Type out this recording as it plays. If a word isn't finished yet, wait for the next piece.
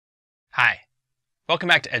Hi, welcome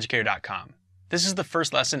back to Educator.com. This is the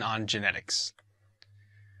first lesson on genetics.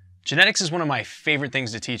 Genetics is one of my favorite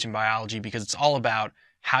things to teach in biology because it's all about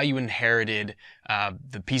how you inherited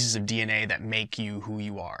the pieces of DNA that make you who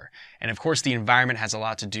you are. And of course, the environment has a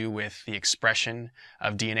lot to do with the expression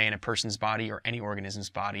of DNA in a person's body or any organism's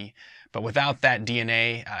body. But without that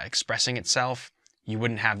DNA expressing itself, you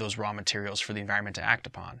wouldn't have those raw materials for the environment to act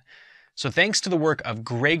upon. So thanks to the work of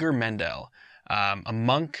Gregor Mendel, a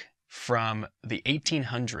monk from the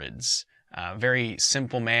 1800s, very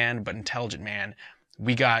simple man but intelligent man,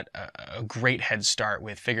 we got a great head start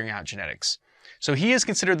with figuring out genetics. So he is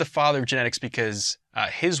considered the father of genetics because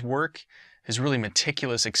his work, his really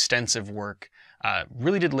meticulous, extensive work,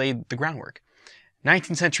 really did lay the groundwork.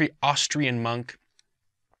 19th century Austrian monk.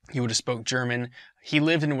 He would have spoke German. He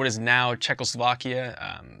lived in what is now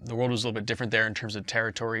Czechoslovakia. The world was a little bit different there in terms of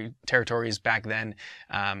territories back then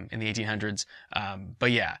in the 1800s.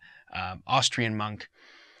 But yeah, Austrian monk.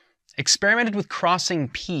 Experimented with crossing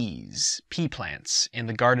pea plants in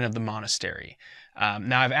the garden of the monastery.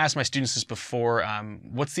 Now, I've asked my students this before,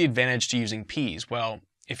 what's the advantage to using peas? Well,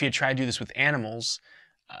 if he had tried to do this with animals,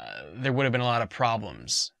 there would have been a lot of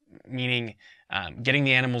problems, meaning getting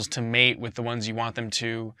the animals to mate with the ones you want them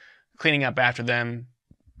to, cleaning up after them,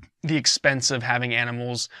 the expense of having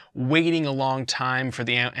animals, waiting a long time for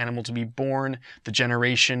the animal to be born, the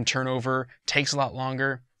generation turnover takes a lot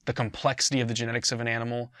longer, the complexity of the genetics of an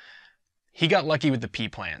animal. He got lucky with the pea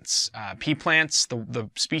plants. Pea plants, the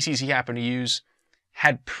species he happened to use,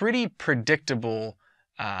 had pretty predictable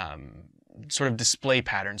sort of display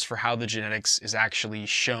patterns for how the genetics is actually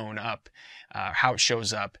shown up, how it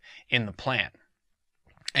shows up in the plant.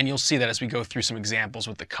 And you'll see that as we go through some examples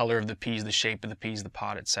with the color of the peas, the shape of the peas, the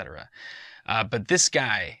pod, etc. But this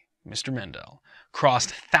guy, Mr. Mendel,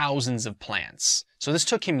 crossed thousands of plants. So this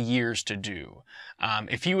took him years to do.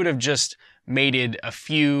 If he would have just mated a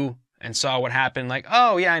few and saw what happened, like,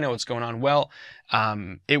 oh yeah, I know what's going on. Well,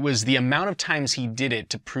 it was the amount of times he did it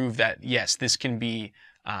to prove that, yes, this can be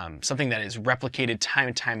something that is replicated time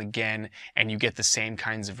and time again, and you get the same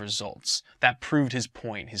kinds of results. That proved his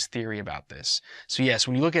point, his theory about this. So yes,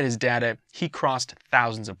 when you look at his data, he crossed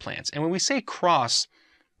thousands of plants. And when we say cross,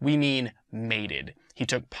 we mean mated. He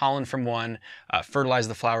took pollen from one, fertilized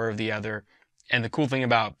the flower of the other. And the cool thing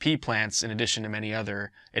about pea plants, in addition to many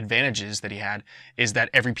other advantages that he had, is that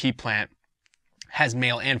every pea plant has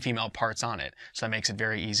male and female parts on it. So that makes it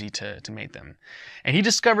very easy to mate them. And he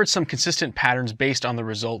discovered some consistent patterns based on the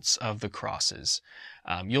results of the crosses.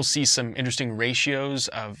 You'll see some interesting ratios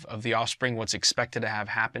of the offspring, what's expected to have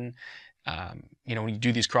happen, when you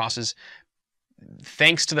do these crosses.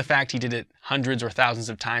 Thanks to the fact he did it hundreds or thousands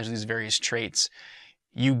of times with these various traits,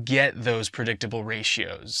 you get those predictable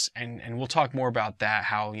ratios. And we'll talk more about that,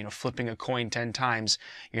 how, flipping a coin 10 times,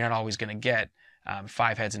 you're not always going to get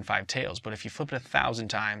 5 heads and 5 tails. But if you flip it 1,000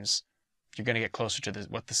 times, you're going to get closer to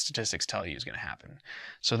what the statistics tell you is going to happen.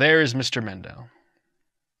 So there is Mr. Mendel.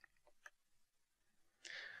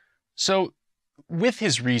 So with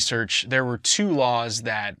his research, there were 2 laws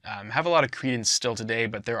that have a lot of credence still today,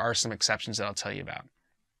 but there are some exceptions that I'll tell you about.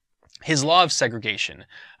 His law of segregation.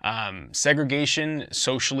 Segregation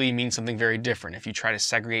socially means something very different. If you try to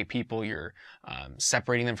segregate people, you're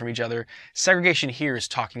separating them from each other. Segregation here is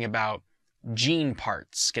talking about gene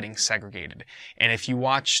parts getting segregated. And if you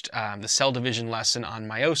watched the cell division lesson on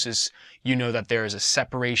meiosis, you know that there is a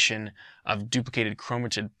separation of duplicated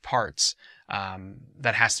chromatid parts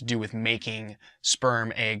that has to do with making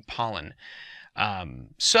sperm, egg, pollen.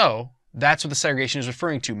 So that's what the segregation is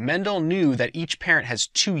referring to. Mendel knew that each parent has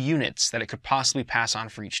 2 units that it could possibly pass on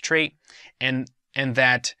for each trait, and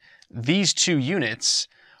that these 2 units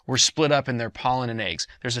were split up in their pollen and eggs.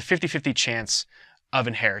 There's a 50-50 chance of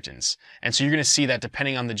inheritance. And so you're going to see that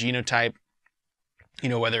depending on the genotype,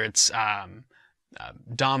 whether it's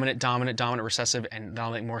dominant, recessive, and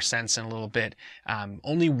that'll make more sense in a little bit,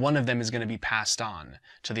 only one of them is going to be passed on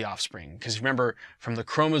to the offspring. Because remember, from the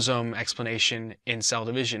chromosome explanation in cell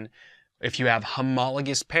division, if you have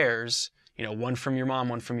homologous pairs, one from your mom,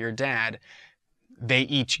 one from your dad, they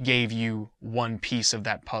each gave you one piece of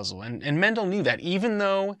that puzzle. And Mendel knew that, even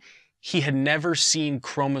though he had never seen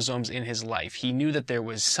chromosomes in his life, he knew that there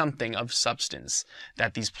was something of substance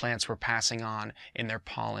that these plants were passing on in their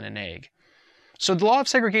pollen and egg. So the law of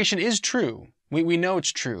segregation is true. We know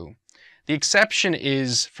it's true. The exception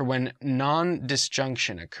is for when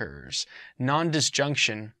non-disjunction occurs.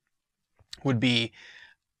 Non-disjunction would be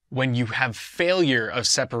when you have failure of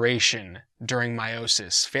separation during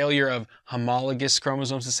meiosis, failure of homologous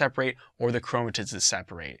chromosomes to separate or the chromatids to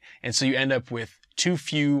separate. And so you end up with too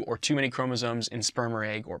few or too many chromosomes in sperm or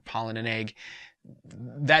egg or pollen and egg.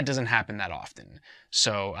 that doesn't happen that often.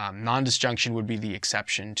 So non-disjunction would be the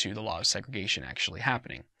exception to the law of segregation actually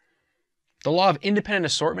happening. The law of independent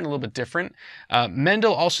assortment, a little bit different.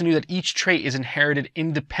 Mendel also knew that each trait is inherited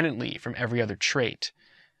independently from every other trait.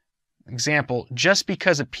 Example, just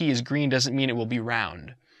because a pea is green doesn't mean it will be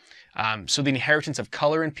round. So the inheritance of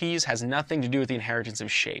color in peas has nothing to do with the inheritance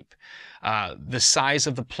of shape. The size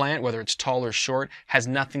of the plant, whether it's tall or short, has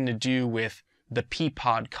nothing to do with the pea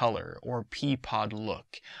pod color or pea pod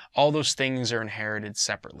look. All those things are inherited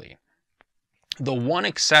separately. The one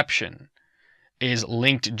exception is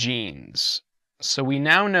linked genes. So we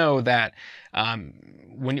now know that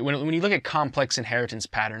when you look at complex inheritance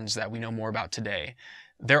patterns that we know more about today,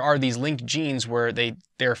 there are these linked genes where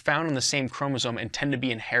they're found on the same chromosome and tend to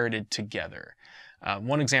be inherited together.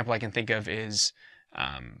 One example I can think of is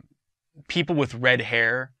people with red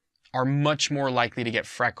hair are much more likely to get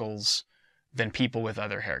freckles than people with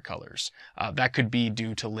other hair colors. That could be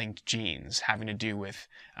due to linked genes having to do with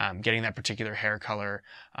getting that particular hair color,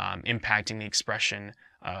 impacting the expression,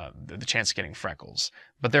 the chance of getting freckles.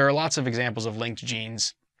 But there are lots of examples of linked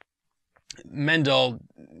genes. Mendel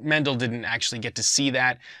didn't actually get to see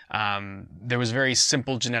that. There was a very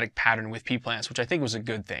simple genetic pattern with pea plants, which I think was a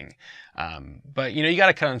good thing. But you got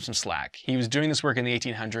to cut him some slack. He was doing this work in the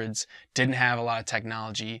 1800s, didn't have a lot of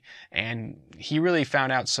technology, and he really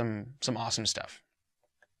found out some awesome stuff.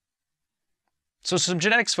 So some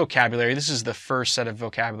genetics vocabulary. This is the first set of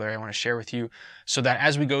vocabulary I want to share with you, so that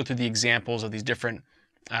as we go through the examples of these different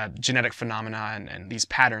genetic phenomena and these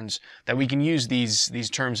patterns, that we can use these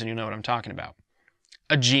terms and you know what I'm talking about.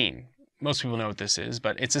 A gene. Most people know what this is,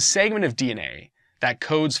 but it's a segment of DNA that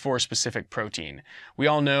codes for a specific protein. We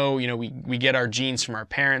all know, we get our genes from our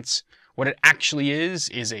parents. What it actually is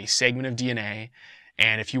a segment of DNA.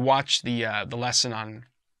 And if you watch the lesson on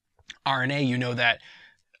RNA, you know that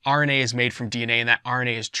RNA is made from DNA and that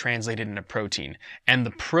RNA is translated into protein. And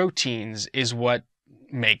the proteins is what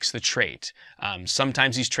makes the trait.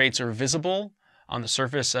 Sometimes these traits are visible on the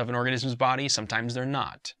surface of an organism's body, sometimes they're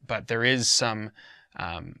not, but there is some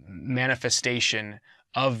manifestation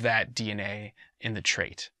of that DNA in the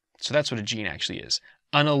trait. So that's what a gene actually is.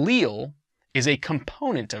 An allele is a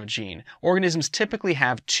component of a gene. Organisms typically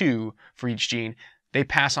have two for each gene. They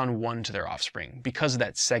pass on one to their offspring because of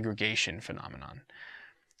that segregation phenomenon.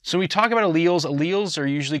 So when we talk about alleles are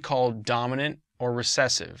usually called dominant or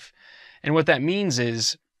recessive. And what that means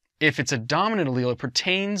is, if it's a dominant allele, it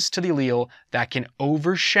pertains to the allele that can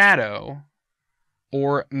overshadow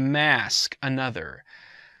or mask another.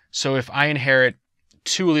 So if I inherit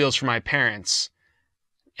two alleles from my parents,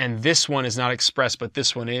 and this one is not expressed, but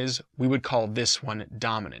this one is, we would call this one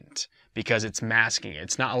dominant, because it's masking it.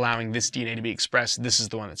 It's not allowing this DNA to be expressed. This is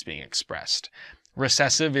the one that's being expressed.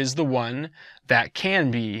 Recessive is the one that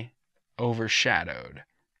can be overshadowed.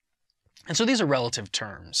 And so these are relative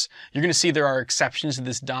terms. You're going to see there are exceptions to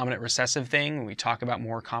this dominant recessive thing when we talk about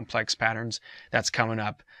more complex patterns. That's coming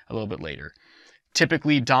up a little bit later.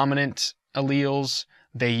 Typically, dominant alleles,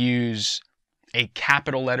 they use a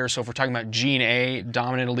capital letter. So if we're talking about gene A,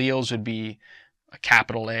 dominant alleles would be a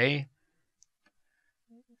capital A.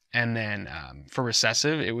 And then for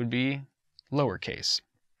recessive, it would be lowercase.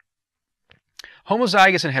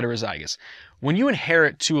 Homozygous and heterozygous. When you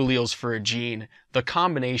inherit two alleles for a gene, the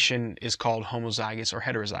combination is called homozygous or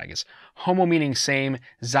heterozygous. Homo meaning same,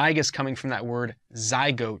 zygous coming from that word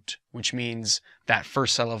zygote, which means that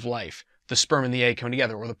first cell of life, the sperm and the egg coming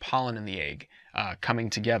together, or the pollen and the egg coming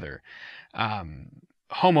together.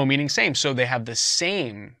 Homo meaning same, so they have the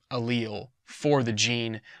same allele for the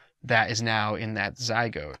gene that is now in that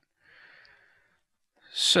zygote.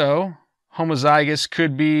 So homozygous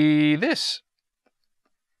could be this.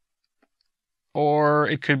 Or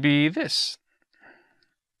it could be this.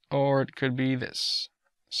 Or it could be this.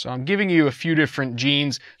 So I'm giving you a few different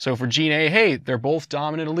genes. So for gene A, hey, they're both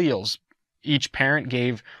dominant alleles. Each parent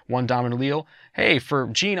gave one dominant allele. Hey, for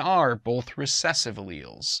gene R, both recessive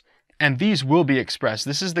alleles. And these will be expressed.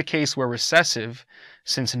 This is the case where recessive,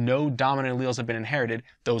 since no dominant alleles have been inherited,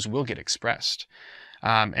 those will get expressed.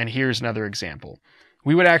 And here's another example.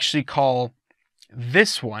 We would actually call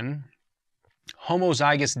this one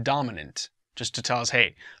homozygous dominant, just to tell us,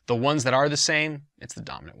 hey, the ones that are the same, it's the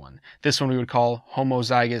dominant one. This one we would call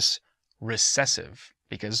homozygous recessive,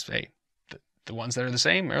 because, hey, the ones that are the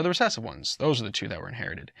same are the recessive ones. Those are the two that were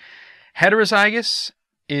inherited. Heterozygous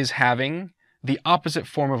is having the opposite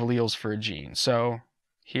form of alleles for a gene. So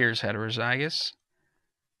here's heterozygous.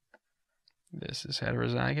 This is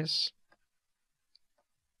heterozygous.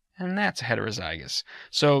 And that's heterozygous.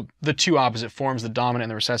 So the two opposite forms, the dominant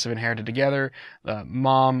and the recessive, inherited together.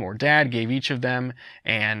 Mom or dad gave each of them,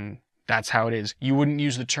 and That's how it is. You wouldn't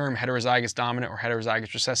use the term heterozygous dominant or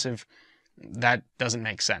heterozygous recessive. That doesn't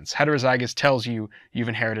make sense. Heterozygous tells you you've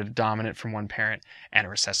inherited a dominant from one parent and a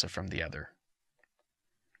recessive from the other.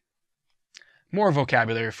 More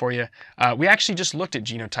vocabulary for you. We actually just looked at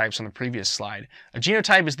genotypes on the previous slide. A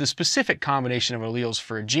genotype is the specific combination of alleles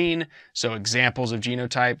for a gene. So examples of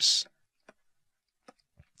genotypes: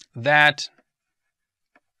 that.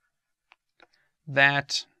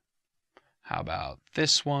 How about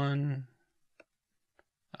this one?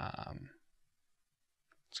 Let's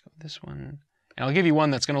go with this one. And I'll give you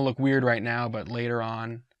one that's going to look weird right now, but later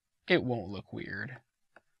on it won't look weird.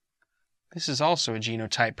 This is also a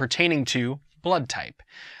genotype pertaining to blood type.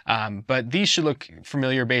 But these should look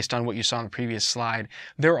familiar based on what you saw on the previous slide.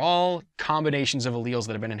 They're all combinations of alleles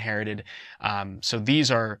that have been inherited. So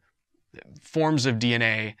these are forms of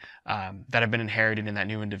DNA that have been inherited in that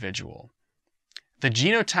new individual. The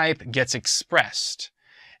genotype gets expressed,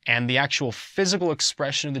 and the actual physical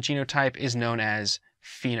expression of the genotype is known as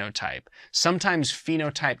phenotype. Sometimes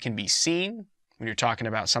phenotype can be seen when you're talking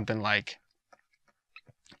about something like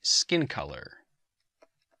skin color,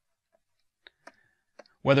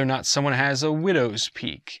 whether or not someone has a widow's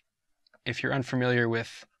peak. If you're unfamiliar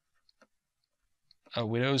with a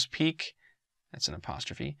widow's peak, that's an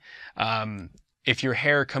apostrophe. If your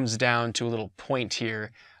hair comes down to a little point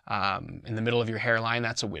here in the middle of your hairline,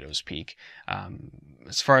 that's a widow's peak.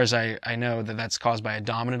 As far as I know, that's caused by a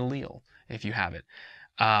dominant allele, if you have it.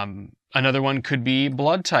 Another one could be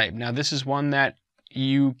blood type. Now, this is one that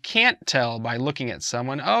you can't tell by looking at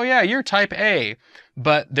someone, oh yeah, you're type A,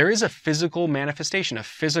 but there is a physical manifestation, a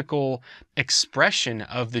physical expression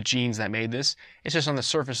of the genes that made this. It's just on the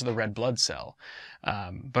surface of the red blood cell.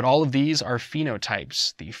 But all of these are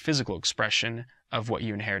phenotypes, the physical expression of what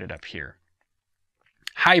you inherited up here.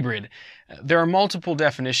 Hybrid. There are multiple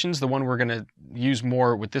definitions. The one we're going to use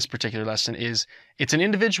more with this particular lesson is it's an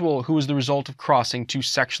individual who is the result of crossing two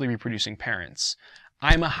sexually reproducing parents.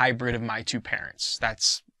 I'm a hybrid of my two parents.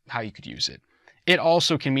 That's how you could use it. It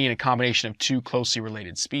also can mean a combination of two closely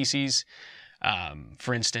related species.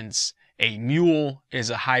 For instance, a mule is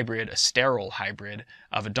a hybrid, a sterile hybrid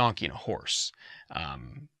of a donkey and a horse.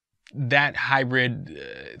 That hybrid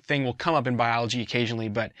thing will come up in biology occasionally,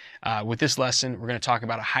 but with this lesson, we're going to talk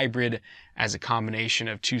about a hybrid as a combination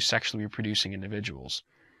of two sexually reproducing individuals.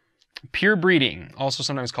 Pure breeding, also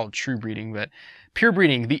sometimes called true breeding, but pure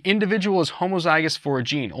breeding, the individual is homozygous for a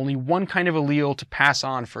gene, only one kind of allele to pass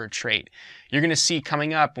on for a trait. You're going to see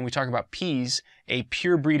coming up when we talk about peas, a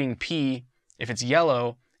pure breeding pea, if it's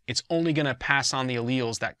yellow, it's only going to pass on the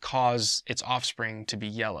alleles that cause its offspring to be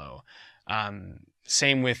yellow.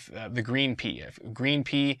 Same with the green pea. If green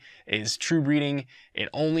pea is true breeding, it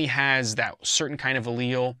only has that certain kind of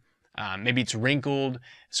allele. Maybe it's wrinkled,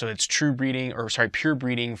 so it's true breeding, or sorry, pure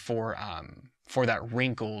breeding for that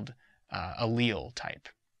wrinkled allele type.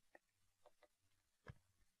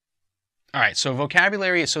 All right, so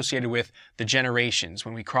vocabulary associated with the generations.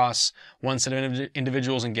 When we cross one set of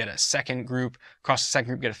individuals and get a second group, cross the second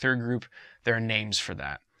group, get a third group, there are names for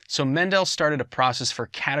that. So Mendel started a process for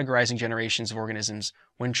categorizing generations of organisms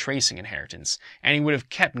when tracing inheritance, and he would have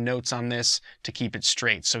kept notes on this to keep it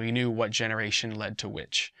straight, so he knew what generation led to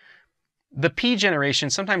which. The P generation,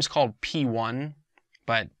 sometimes called P1,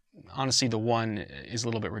 but honestly the 1 is a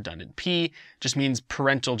little bit redundant. P just means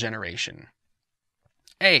parental generation.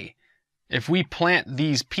 A, if we plant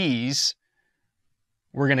these peas,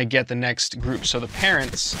 we're going to get the next group. So the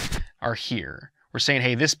parents are here. We're saying,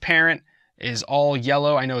 hey, this parent is all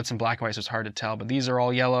yellow. I know it's in black and white, so it's hard to tell, but these are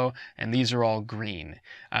all yellow and these are all green.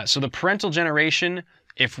 So the parental generation,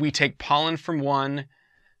 if we take pollen from one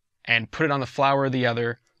and put it on the flower of the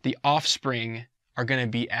other, the offspring are going to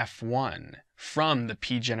be F1 from the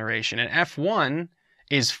P generation. And F1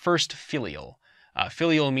 is first filial.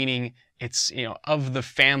 Filial meaning it's, of the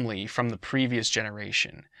family from the previous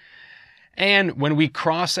generation. And when we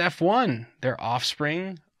cross F1, their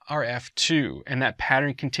offspring are F2, and that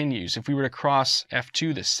pattern continues. If we were to cross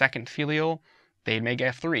F2, the second filial, they'd make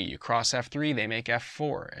F3. You cross F3, they make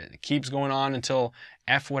F4. It keeps going on until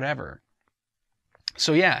F whatever.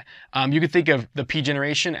 So yeah, you could think of the P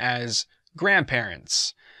generation as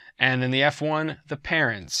grandparents, and then the F1, the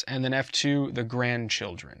parents, and then F2, the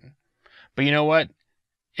grandchildren. But you know what?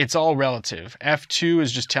 It's all relative. F2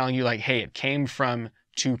 is just telling you, like, hey, it came from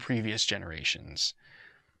two previous generations.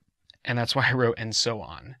 And that's why I wrote and so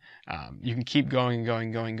on. You can keep going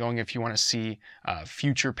if you want to see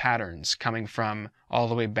future patterns coming from all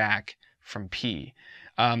the way back from P.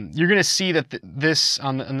 You're going to see that this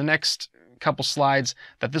on the next couple slides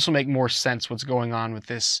that this will make more sense what's going on with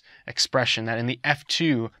this expression, that in the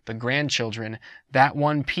F2, the grandchildren, that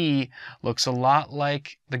one P looks a lot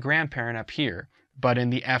like the grandparent up here. But in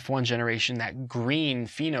the F1 generation, that green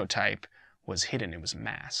phenotype was hidden, it was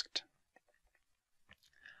masked.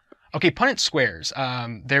 Okay, Punnett squares.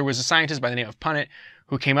 There was a scientist by the name of Punnett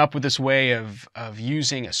who came up with this way of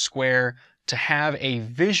using a square to have a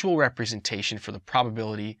visual representation for the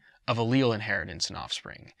probability of allele inheritance in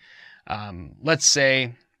offspring. Let's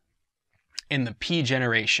say in the P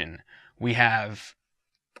generation, we have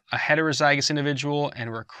a heterozygous individual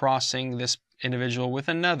and we're crossing this individual with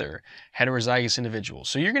another heterozygous individual.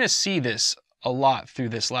 So you're going to see this a lot through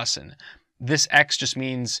this lesson. This X just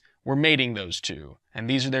means we're mating those two, and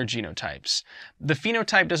these are their genotypes. The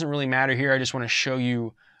phenotype doesn't really matter here. I just want to show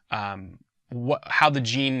you how the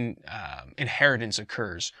gene inheritance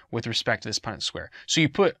occurs with respect to this Punnett square. So you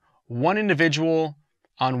put one individual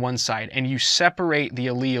on one side and you separate the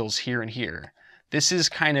alleles here and here. This is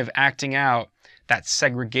kind of acting out that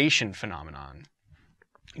segregation phenomenon.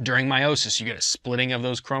 During meiosis, you get a splitting of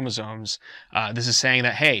those chromosomes. This is saying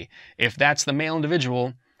that, hey, if that's the male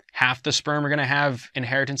individual, half the sperm are going to have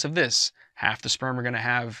inheritance of this, half the sperm are going to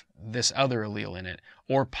have this other allele in it,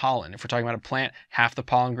 or pollen. If we're talking about a plant, half the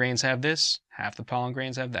pollen grains have this, half the pollen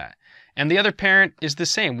grains have that. And the other parent is the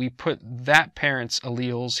same. We put that parent's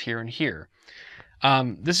alleles here and here.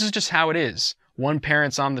 This is just how it is. One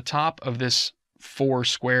parent's on the top of this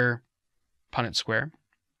 4-square Punnett square,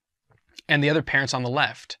 and the other parent's on the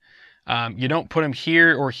left. You don't put them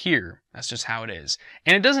here or here. That's just how it is.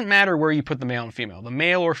 And it doesn't matter where you put the male and female. The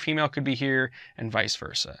male or female could be here and vice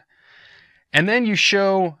versa. And then you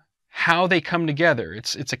show how they come together.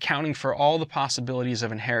 It's accounting for all the possibilities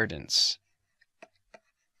of inheritance.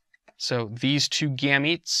 So these two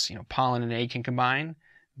gametes, pollen and egg can combine.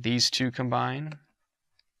 These two combine.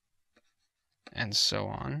 And so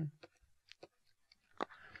on.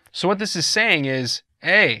 So what this is saying is,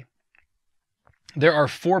 hey, there are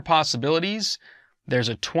 4 possibilities. There's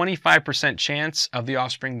a 25% chance of the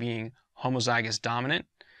offspring being homozygous dominant.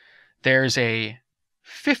 There's a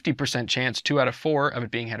 50% chance, 2 out of 4, of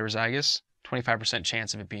it being heterozygous, 25%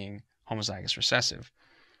 chance of it being homozygous recessive.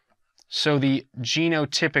 So the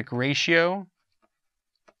genotypic ratio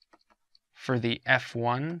for the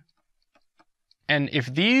F1, and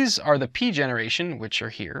if these are the P generation, which are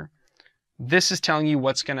here, this is telling you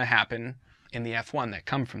what's going to happen in the F1 that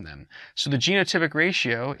come from them. So the genotypic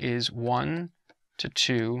ratio is 1 to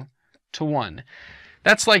 2 to 1.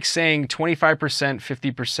 That's like saying 25%,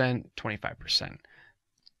 50%, 25%.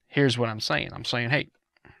 Here's what I'm saying. I'm saying, hey,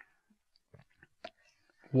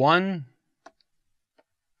 1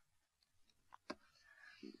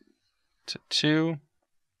 to 2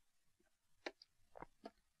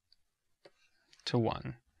 to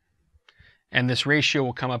 1. And this ratio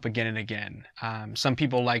will come up again and again. Some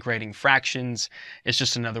people like writing fractions. It's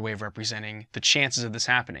just another way of representing the chances of this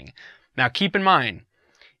happening. Now keep in mind,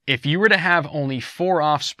 if you were to have only 4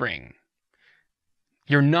 offspring,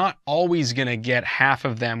 you're not always going to get half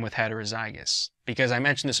of them with heterozygous. Because I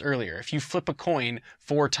mentioned this earlier, if you flip a coin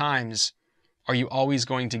 4 times, are you always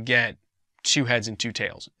going to get 2 heads and 2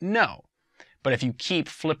 tails? No. But if you keep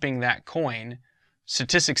flipping that coin,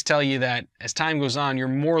 statistics tell you that as time goes on, you're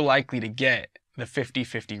more likely to get the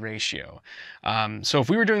 50-50 ratio. So if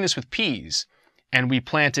we were doing this with peas and we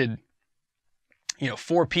planted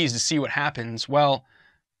 4 peas to see what happens, well,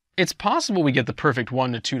 it's possible we get the perfect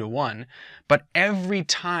 1 to 2 to 1, but every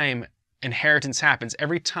time inheritance happens,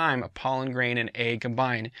 every time a pollen grain and egg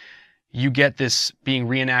combine, you get this being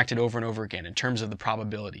reenacted over and over again in terms of the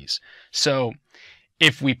probabilities. So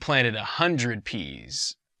if we planted 100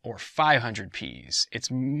 peas or 500 peas,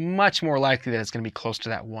 it's much more likely that it's going to be close to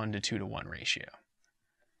that 1 to 2 to 1 ratio.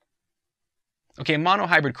 Okay,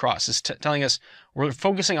 monohybrid cross is telling us we're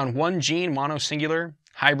focusing on one gene, mono singular,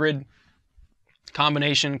 hybrid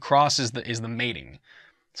combination, cross is the mating.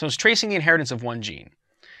 So it's tracing the inheritance of one gene.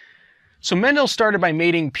 So Mendel started by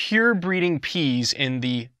mating pure breeding peas in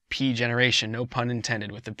the P generation, no pun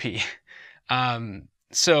intended with the P.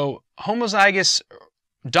 So homozygous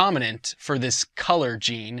dominant for this color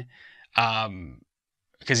gene,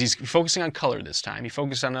 because he's focusing on color this time. He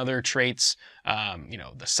focused on other traits,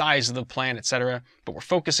 the size of the plant, etc. But we're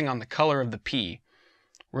focusing on the color of the P.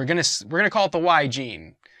 We're gonna call it the Y gene,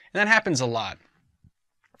 and that happens a lot.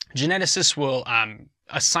 Geneticists will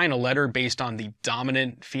assign a letter based on the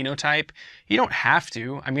dominant phenotype. You don't have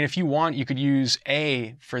to. I mean, if you want, you could use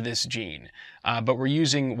A for this gene, but we're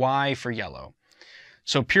using Y for yellow.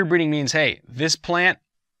 So pure breeding means, hey, this plant,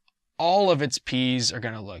 all of its P's are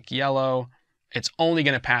going to look yellow. It's only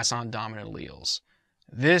going to pass on dominant alleles.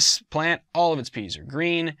 This plant, all of its peas are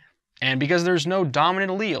green, and because there's no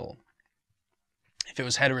dominant allele, if it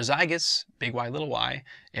was heterozygous, big Y, little y,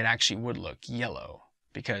 it actually would look yellow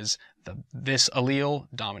because this allele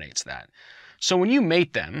dominates that. So when you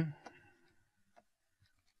mate them,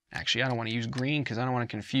 actually I don't want to use green because I don't want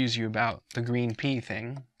to confuse you about the green pea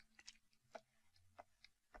thing.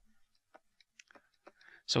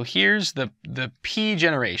 So here's the pea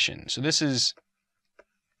generation. So this is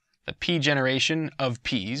the pea generation of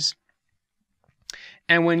peas.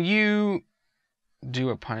 And when you do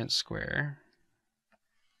a Punnett square,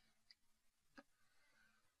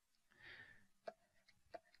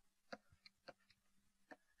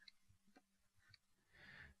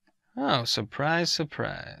 oh, surprise,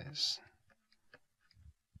 surprise.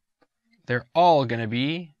 They're all going to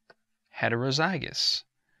be heterozygous.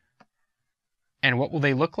 And what will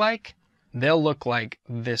they look like? They'll look like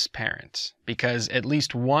this parent, because at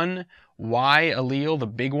least one Y allele, the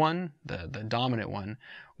big one, the dominant one,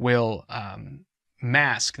 will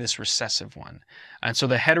mask this recessive one. And so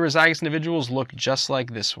the heterozygous individuals look just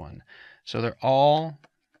like this one. So they're all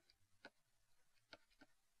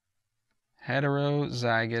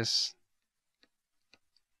heterozygous,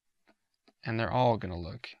 and they're all going to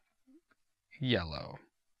look yellow.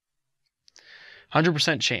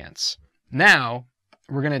 100% chance. Now,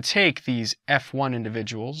 we're going to take these F1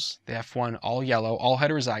 individuals, the F1 all yellow, all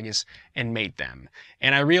heterozygous, and mate them.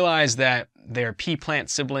 And I realize that they're pea plant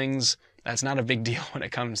siblings. That's not a big deal when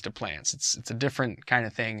it comes to plants. It's a different kind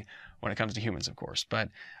of thing when it comes to humans, of course. But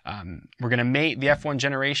we're going to mate the F1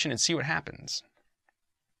 generation and see what happens.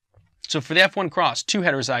 So for the F1 cross, 2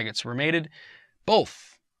 heterozygotes were mated.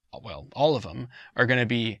 Both, well, all of them, are going to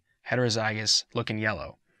be heterozygous, looking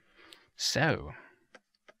yellow. So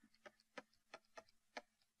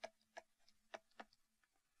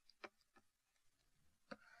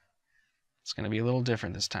it's going to be a little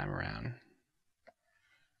different this time around.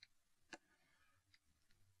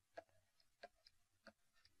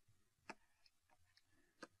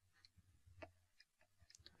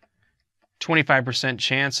 "25%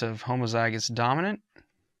 chance of homozygous dominant,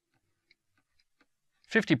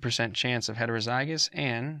 50% chance of heterozygous,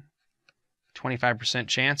 and 25%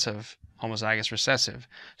 chance of homozygous recessive."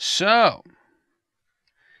 So,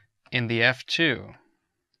 in the F2,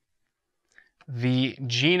 the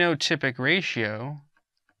genotypic ratio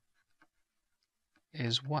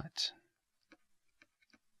is what?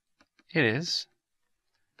 It is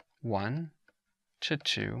 1 to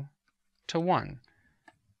 2 to 1.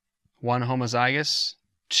 1 homozygous,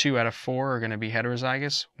 2 out of 4 are going to be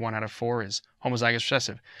heterozygous, 1 out of 4 is homozygous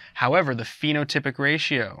recessive. However, the phenotypic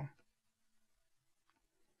ratio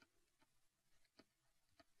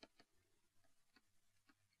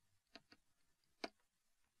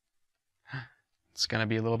it's going to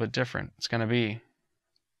be a little bit different. It's going to be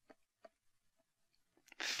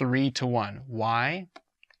 3 to 1. Why?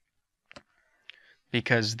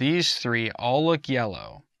 Because these 3 all look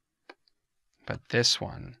yellow, but this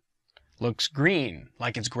one looks green,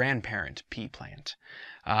 like its grandparent pea plant.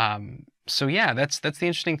 So yeah, that's the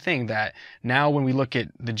interesting thing, that now when we look at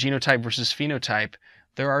the genotype versus phenotype,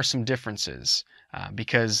 there are some differences,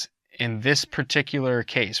 because in this particular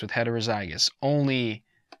case with heterozygous, only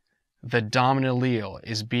the dominant allele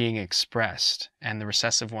is being expressed and the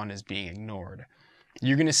recessive one is being ignored.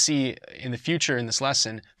 You're going to see in the future in this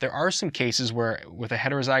lesson, there are some cases where with a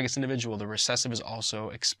heterozygous individual, the recessive is also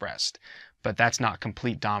expressed, but that's not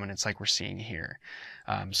complete dominance like we're seeing here.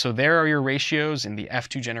 So there are your ratios in the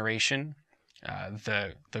F2 generation,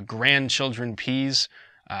 the grandchildren peas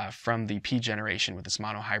from the P generation with this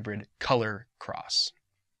monohybrid color cross.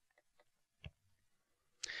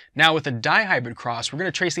 Now with a dihybrid cross, we're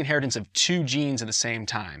going to trace the inheritance of 2 genes at the same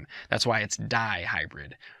time. That's why it's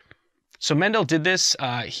dihybrid. So Mendel did this.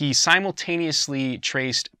 He simultaneously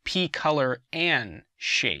traced pea color and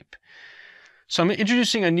shape. So I'm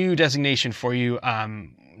introducing a new designation for you.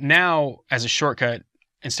 Now, as a shortcut,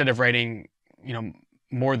 instead of writing,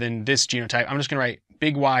 more than this genotype, I'm just going to write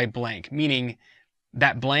big Y blank, meaning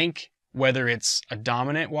that blank, whether it's a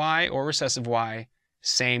dominant Y or recessive Y,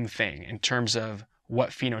 same thing in terms of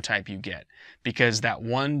what phenotype you get, because that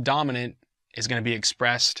one dominant is going to be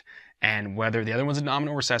expressed, and whether the other one's a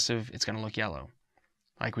dominant or recessive, it's going to look yellow.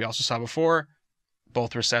 Like we also saw before,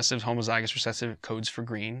 both recessive, homozygous recessive, codes for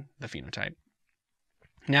green, the phenotype.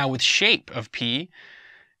 Now with shape of P,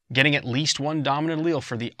 getting at least one dominant allele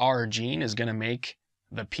for the R gene is going to make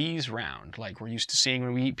the peas round, like we're used to seeing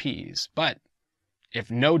when we eat peas. But if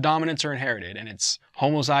no dominants are inherited and it's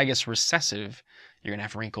homozygous recessive, you're going to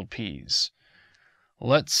have wrinkled peas.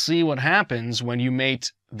 Let's see what happens when you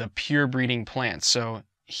mate the pure breeding plants. So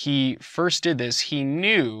he first did this, he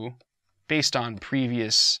knew, based on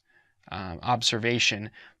previous observation,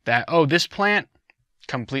 that, oh, this plant,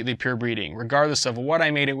 completely pure breeding. Regardless of what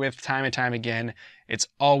I made it with time and time again, it's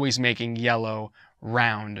always making yellow,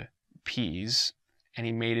 round peas. And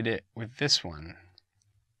he mated it with this one.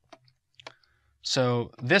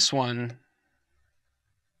 So this one,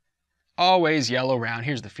 always yellow, round.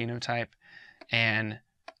 Here's the phenotype. And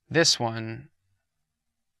this one,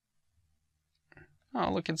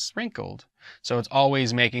 oh, look, it's wrinkled. So it's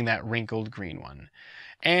always making that wrinkled green one.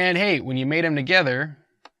 And hey, when you mate them together,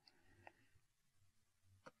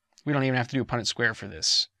 we don't even have to do a Punnett square for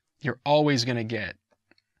this. You're always going to get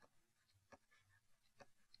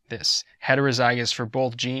this. Heterozygous for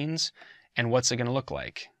both genes. And what's it going to look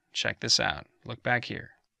like? Check this out. Look back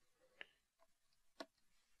here.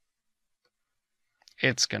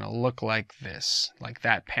 It's going to look like this, like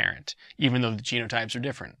that parent, even though the genotypes are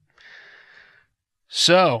different.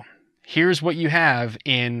 So here's what you have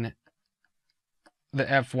in the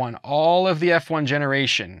F1. All of the F1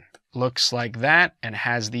 generation looks like that and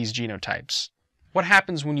has these genotypes. What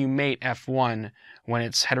happens when you mate F1 when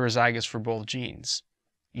it's heterozygous for both genes?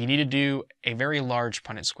 You need to do a very large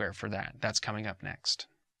Punnett square for that. That's coming up next.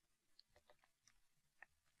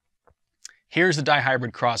 Here's the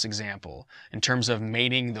dihybrid cross example in terms of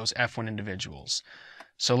mating those F1 individuals.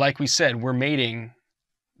 So like we said, we're mating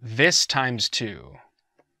this times 2.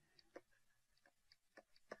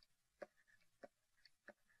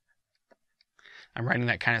 I'm writing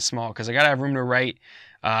that kind of small because I got to have room to write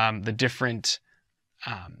the different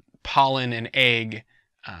pollen and egg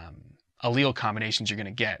allele combinations you're going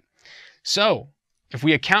to get. So if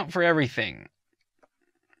we account for everything,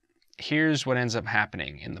 here's what ends up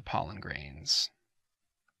happening in the pollen grains.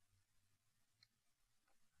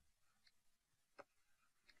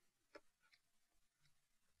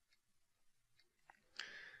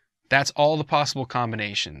 That's all the possible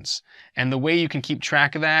combinations. And the way you can keep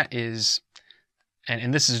track of that is,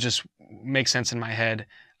 and this is just makes sense in my head,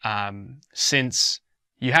 since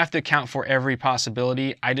you have to account for every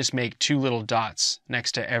possibility, I just make 2 little dots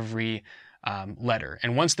next to every letter.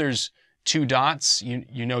 And once there's 2 dots,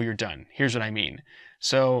 you know you're done. Here's what I mean.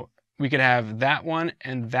 So we could have that one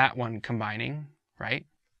and that one combining, right?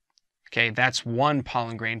 Okay, that's one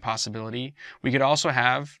pollen grain possibility. We could also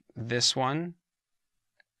have this one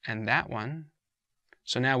and that one.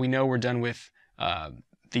 So now we know we're done with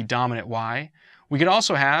the dominant Y. We could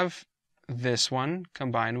also have this one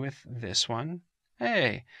combined with this one.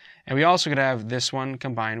 Hey, and we also could have this one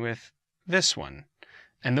combined with this one.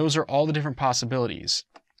 And those are all the different possibilities.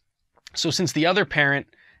 So since the other parent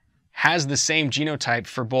has the same genotype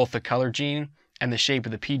for both the color gene and the shape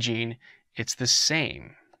of the P gene, it's the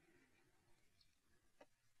same.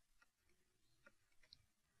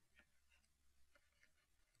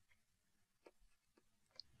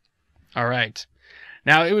 All right.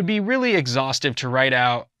 Now, it would be really exhaustive to write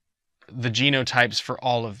out the genotypes for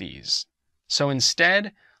all of these. So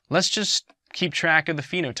instead, let's just keep track of the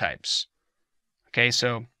phenotypes. Okay,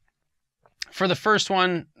 so for the first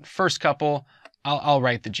one, first couple, I'll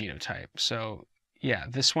write the genotype. So yeah,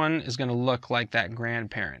 this one is going to look like that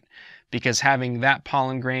grandparent because having that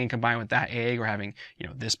pollen grain combined with that egg, or having,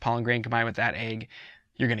 this pollen grain combined with that egg,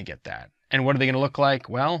 you're going to get that. And what are they going to look like?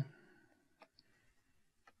 Well,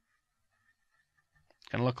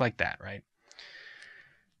 going to look like that, right?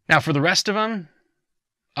 Now for the rest of them,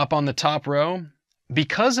 up on the top row,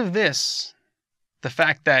 because of this, the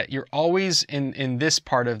fact that you're always in this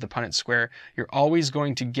part of the Punnett square, you're always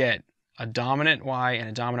going to get a dominant Y and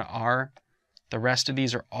a dominant R. The rest of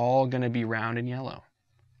these are all going to be round and yellow,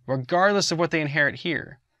 regardless of what they inherit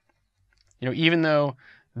here. Even though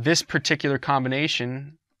this particular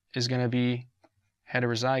combination is going to be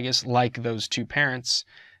heterozygous, like those 2 parents,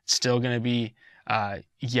 it's still going to be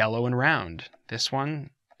yellow and round. This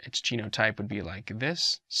one, its genotype would be like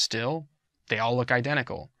this. Still, they all look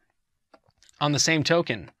identical. On the same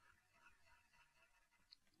token,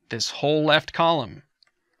 this whole left column,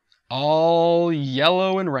 all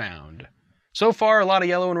yellow and round. So far, a lot of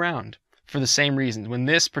yellow and round for the same reasons. When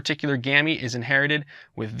this particular gamete is inherited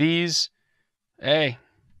with these, hey,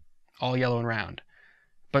 all yellow and round.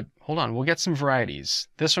 But hold on, we'll get some varieties.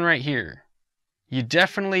 This one right here, you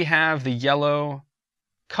definitely have the yellow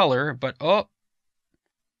color, but oh,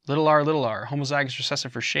 little r, homozygous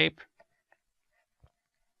recessive for shape.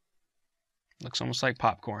 Looks almost like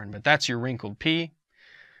popcorn, but that's your wrinkled pea.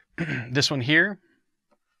 This one here,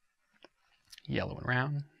 yellow and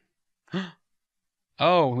round.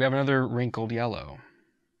 Oh, we have another wrinkled yellow.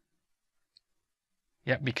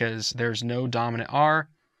 Yep, because there's no dominant R,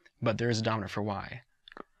 but there is a dominant for Y.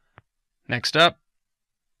 Next up,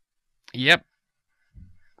 Yep.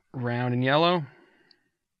 Round and yellow.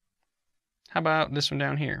 How about this one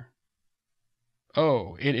down here?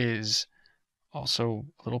 Oh, it is also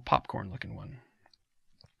a little popcorn looking one.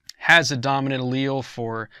 Has a dominant allele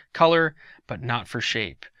for color, but not for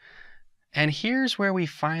shape. And here's where we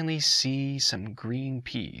finally see some green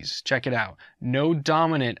peas. Check it out. No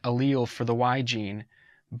dominant allele for the Y gene,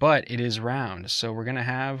 but it is round. So we're going to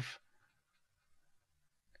have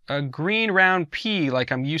a green round pea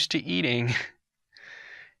like I'm used to eating.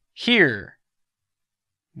 Here,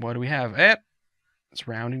 what do we have? It's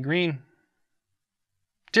round and green.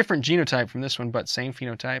 Different genotype from this one, but same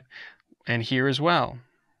phenotype. And here as well.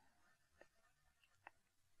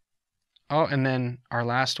 Oh, and then our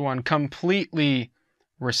last one, completely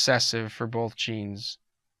recessive for both genes.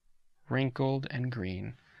 Wrinkled and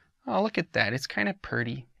green. Oh, look at that. It's kind of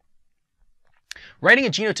pretty. Writing a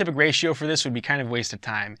genotypic ratio for this would be kind of a waste of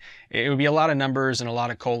time. It would be a lot of numbers and a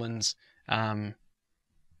lot of colons.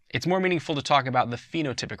 It's more meaningful to talk about the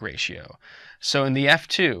phenotypic ratio. So in the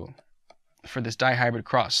F2, for this dihybrid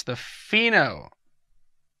cross, the phenotypic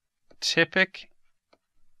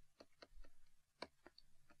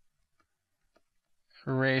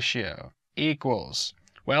ratio equals,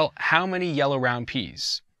 well, how many yellow round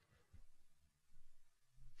peas?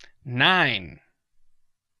 9.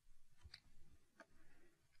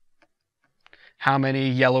 How many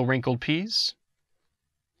yellow wrinkled peas?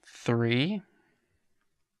 3.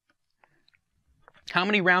 How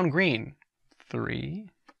many round green? 3.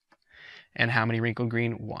 And how many wrinkled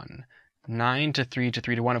green? 1. 9 to 3 to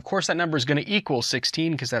 3 to 1. Of course, that number is going to equal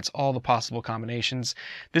 16 because that's all the possible combinations.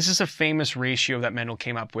 This is a famous ratio that Mendel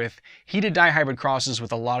came up with. He did dihybrid crosses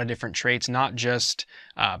with a lot of different traits, not just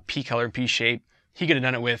pea color, pea shape. He could have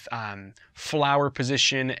done it with flower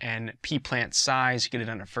position and pea plant size. He could have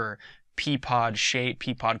done it for pea pod shape,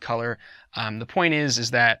 pea pod color. The point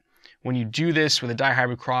is that when you do this with a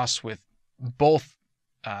dihybrid cross with both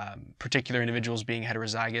particular individuals being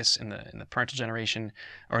heterozygous in the parental generation,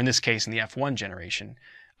 or in this case in the F1 generation,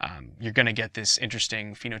 you're going to get this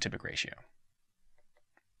interesting phenotypic ratio.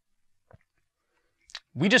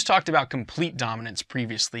 We just talked about complete dominance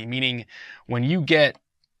previously, meaning when you get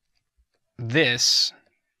this,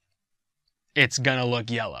 it's going to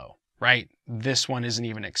look yellow, right? This one isn't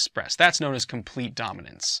even expressed. That's known as complete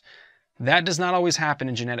dominance. That does not always happen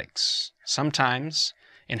in genetics. Sometimes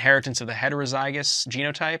inheritance of the heterozygous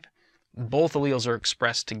genotype, both alleles are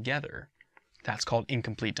expressed together. That's called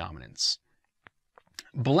incomplete dominance.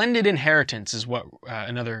 Blended inheritance is what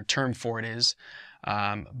another term for it is.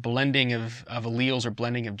 Blending of alleles or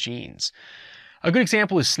blending of genes. A good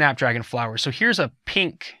example is snapdragon flowers. So here's a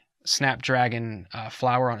pink snapdragon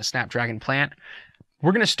flower on a snapdragon plant.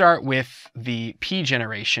 We're going to start with the P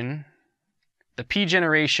generation. The P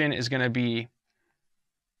generation is going to be,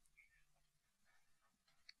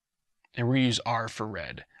 and we're going to use R for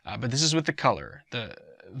red, but this is with the color.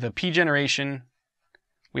 The P generation,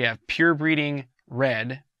 we have pure breeding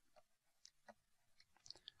red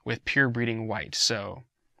with pure breeding white. So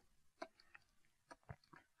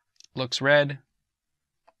looks red,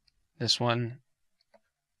 this one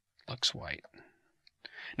looks white.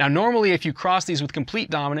 Now normally if you cross these with complete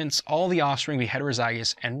dominance, all the offspring will be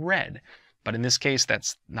heterozygous and red, but in this case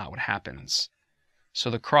that's not what happens. So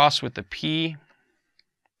the cross with the P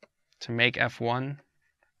to make F1,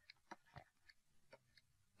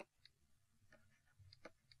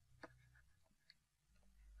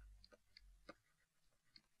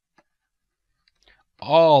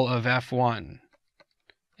 all of F1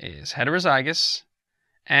 is heterozygous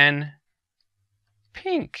and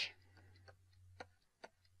pink.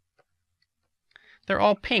 They're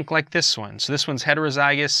all pink like this one. So this one's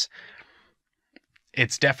heterozygous.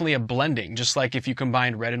 It's definitely a blending, just like if you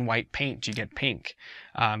combine red and white paint, you get pink.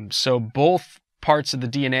 So both parts of the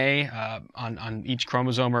DNA on each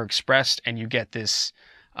chromosome are expressed, and you get this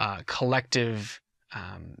collective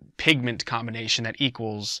pigment combination that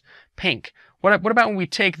equals pink. What about when we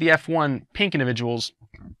take the F1 pink individuals,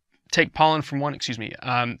 take pollen from one,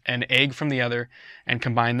 an egg from the other, and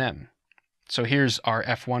combine them? So here's our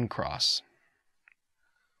F1 cross.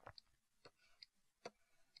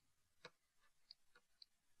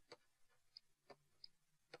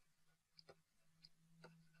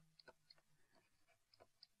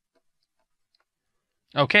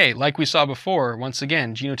 Okay, like we saw before, once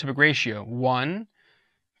again, genotypic ratio, 1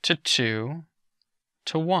 to 2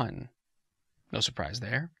 to 1. No surprise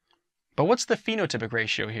there. But what's the phenotypic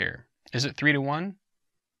ratio here? Is it 3 to 1?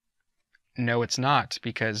 No, it's not,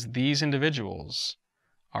 because these individuals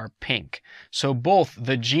are pink. So both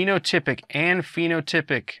the genotypic and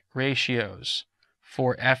phenotypic ratios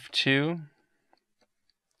for F2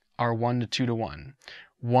 are 1 to 2 to 1.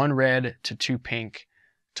 1 red to 2 pink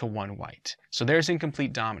to 1 white. So there's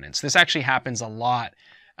incomplete dominance. This actually happens a lot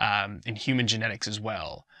in human genetics as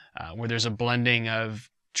well, where there's a blending of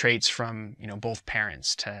traits from both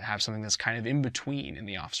parents to have something that's kind of in between in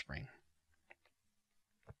the offspring.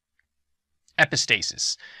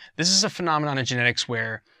 Epistasis. This is a phenomenon in genetics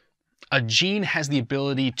where a gene has the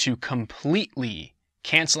ability to completely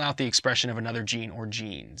cancel out the expression of another gene or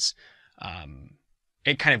genes.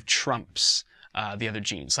 It kind of trumps the other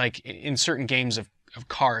genes. Like in certain games of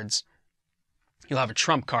cards, you'll have a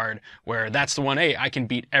trump card where that's the one, hey, I can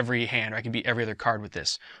beat every hand, or I can beat every other card with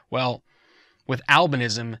this. Well, with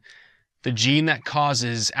albinism, the gene that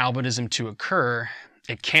causes albinism to occur,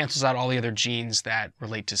 it cancels out all the other genes that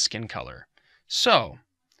relate to skin color. So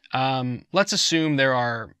let's assume there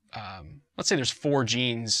are, let's say there's 4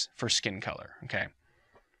 genes for skin color, okay?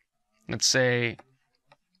 Let's say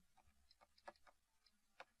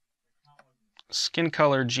skin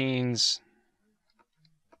color genes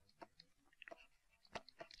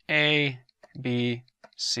A, B,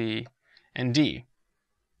 C, and D.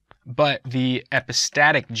 But the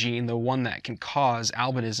epistatic gene, the one that can cause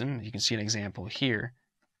albinism, you can see an example here,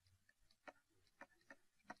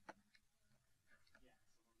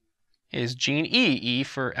 is gene E, E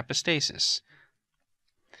for epistasis.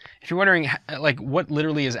 If you're wondering, like, what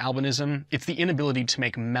literally is albinism, it's the inability to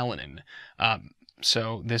make melanin.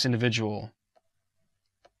 So this individual,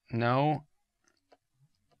 no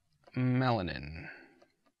melanin.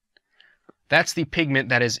 That's the pigment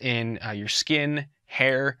that is in your skin,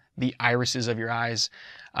 hair, the irises of your eyes.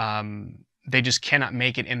 They just cannot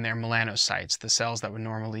make it in their melanocytes, the cells that would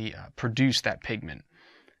normally produce that pigment.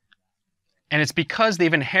 And it's because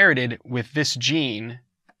they've inherited with this gene,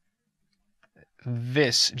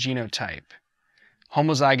 this genotype.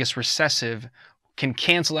 Homozygous recessive can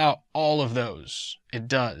cancel out all of those. It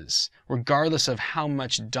does, regardless of how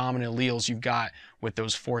much dominant alleles you've got with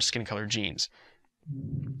those 4 skin color genes.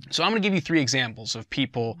 So I'm going to give you 3 examples of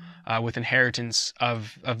people with inheritance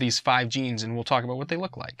of these 5 genes, and we'll talk about what they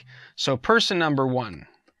look like. So person number one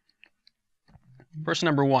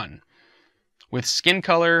with skin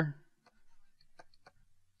color,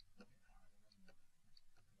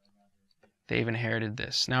 they've inherited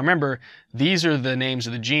this. Now remember, these are the names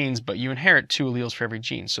of the genes, but you inherit 2 alleles for every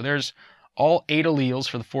gene. So there's all 8 alleles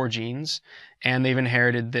for the 4 genes, and they've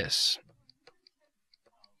inherited this.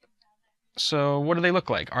 So what do they look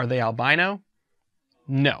like? Are they albino?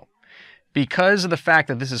 No. Because of the fact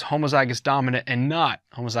that this is homozygous dominant and not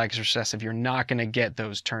homozygous recessive, you're not going to get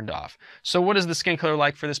those turned off. So what is the skin color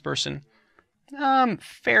like for this person?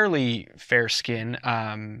 Fairly fair skin.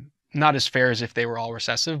 Not as fair as if they were all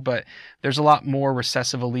recessive, but there's a lot more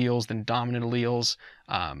recessive alleles than dominant alleles.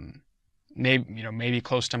 Maybe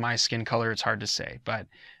close to my skin color, it's hard to say, but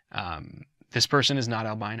this person is not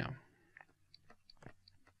albino.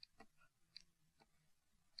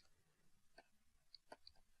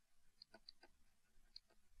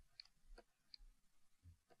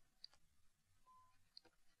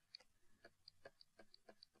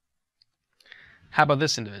 How about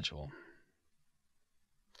this individual?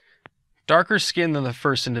 Darker skin than the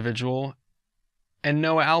first individual and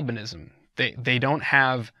no albinism. They don't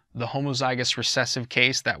have the homozygous recessive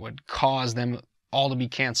case that would cause them all to be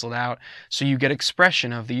canceled out. So you get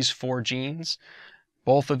expression of these 4 genes.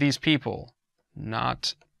 Both of these people,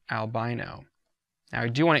 not albino. Now I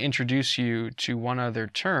do want to introduce you to one other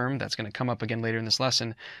term that's going to come up again later in this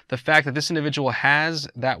lesson. The fact that this individual has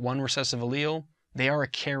that 1 recessive allele, they are a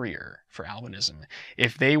carrier for albinism.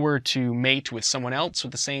 If they were to mate with someone else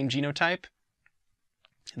with the same genotype,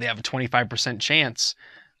 they have a 25% chance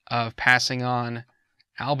of passing on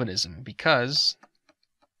albinism because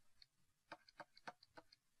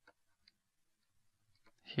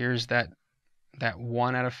here's that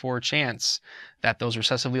 1 out of 4 chance that those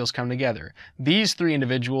recessive alleles come together. These 3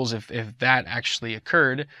 individuals, if that actually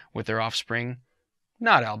occurred with their offspring,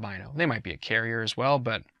 not albino. They might be a carrier as well,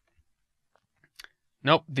 but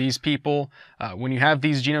nope, these people, when you have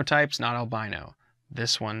these genotypes, not albino.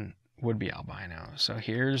 This one would be albino. So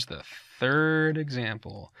here's the 3rd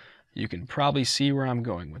example. You can probably see where I'm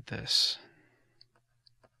going with this.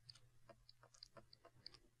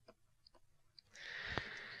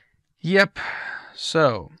 Yep,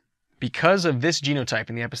 so because of this genotype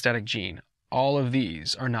in the epistatic gene, all of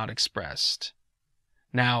these are not expressed.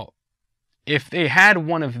 Now, if they had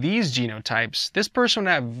one of these genotypes, this person would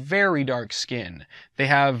have very dark skin. They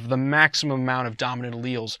have the maximum amount of dominant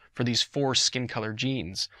alleles for these 4 skin color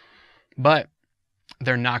genes. But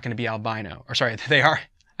they're not going to be albino. Or sorry, they are.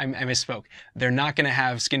 I misspoke. They're not going to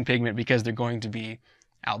have skin pigment because they're going to be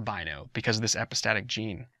albino because of this epistatic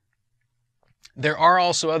gene. There are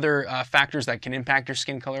also other factors that can impact your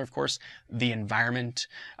skin color, of course. The environment,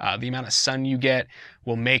 the amount of sun you get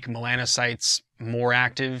will make melanocytes more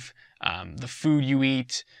active. The food you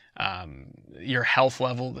eat, your health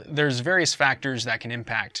level. There's various factors that can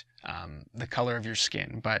impact the color of your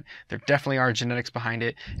skin, but there definitely are genetics behind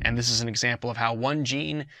it, and this is an example of how one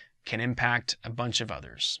gene can impact a bunch of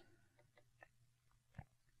others.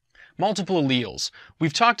 Multiple alleles.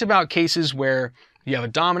 We've talked about cases where you have a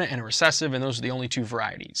dominant and a recessive, and those are the only two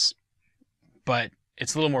varieties. But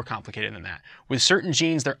it's a little more complicated than that. With certain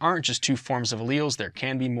genes, there aren't just two forms of alleles, there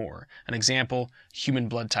can be more. An example, human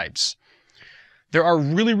blood types. There are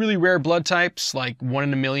really, really rare blood types, like 1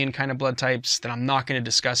 in a million kind of blood types, that I'm not going to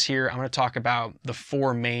discuss here. I'm going to talk about the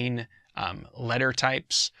 4 main letter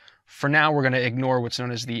types. For now, we're going to ignore what's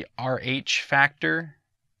known as the Rh factor.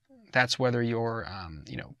 That's whether you're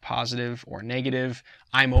positive or negative.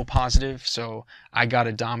 I'm O positive, so I got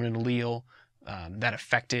a dominant allele that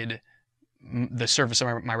affected the surface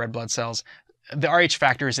of my red blood cells. The Rh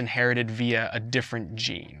factor is inherited via a different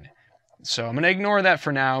gene. So I'm going to ignore that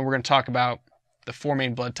for now. We're going to talk about the 4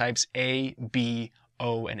 main blood types, A, B,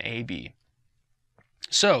 O, and AB.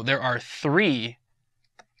 So there are 3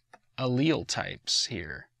 allele types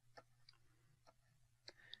here.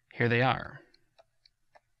 Here they are.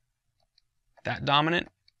 That dominant,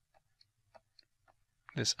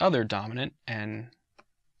 this other dominant, and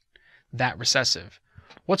that recessive.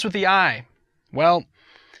 What's with the I? Well,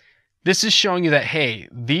 this is showing you that, hey,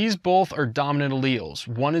 these both are dominant alleles.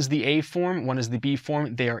 One is the A form, one is the B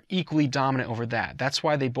form. They are equally dominant over that. That's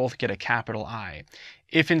why they both get a capital I.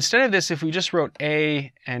 If instead of this, if we just wrote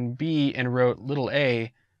A and B and wrote little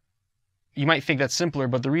a, you might think that's simpler,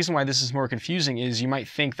 but the reason why this is more confusing is you might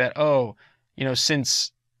think that, oh,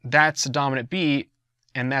 since that's a dominant B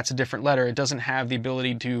and that's a different letter, it doesn't have the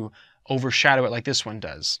ability to overshadow it like this one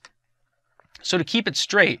does. So to keep it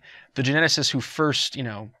straight, the geneticists who first,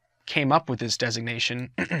 came up with this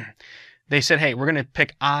designation, they said, hey, we're going to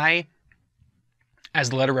pick I as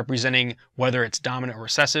the letter representing whether it's dominant or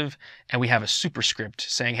recessive, and we have a superscript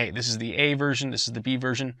saying, hey, this is the A version, this is the B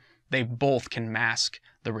version. They both can mask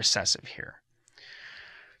the recessive here.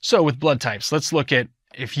 So with blood types, let's look at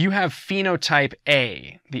if you have phenotype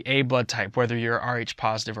A, the A blood type, whether you're Rh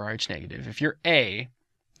positive or Rh negative, if you're A,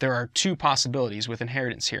 there are 2 possibilities with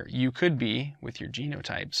inheritance here. You could be, with your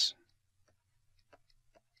genotypes,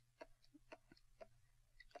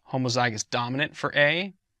 homozygous dominant for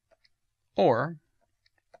A, or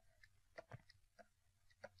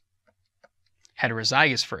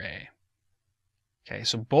heterozygous for A. Okay,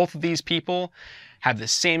 so both of these people have the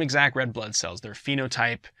same exact red blood cells. Their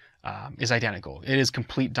phenotype is identical. It is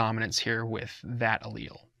complete dominance here with that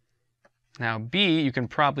allele. Now B, you can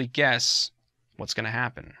probably guess what's going to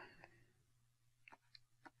happen.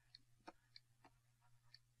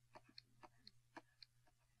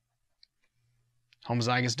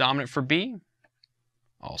 Homozygous dominant for B.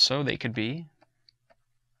 Also, they could be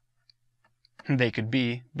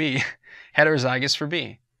B. Heterozygous for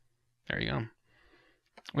B. There you go.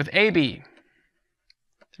 With AB,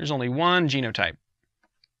 there's only one genotype,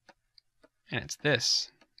 and it's this.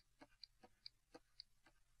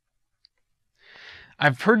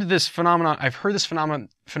 I've heard this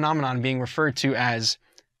phenomenon being referred to as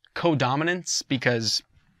codominance because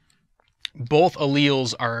both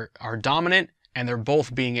alleles are dominant and they're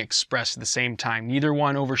both being expressed at the same time. Neither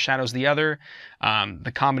one overshadows the other.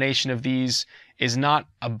 The combination of these is not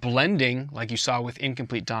a blending like you saw with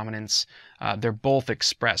incomplete dominance. They're both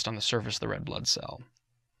expressed on the surface of the red blood cell.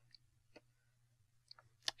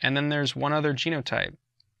 And then there's one other genotype,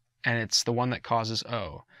 and it's the one that causes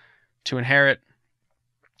O. To inherit,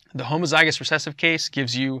 the homozygous recessive case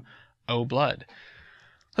gives you O blood.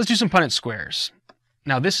 Let's do some Punnett squares.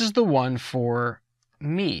 Now this is the one for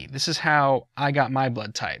me. This is how I got my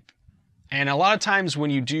blood type. And a lot of times when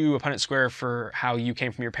you do a Punnett square for how you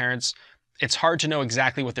came from your parents, it's hard to know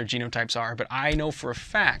exactly what their genotypes are, but I know for a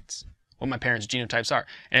fact what my parents' genotypes are.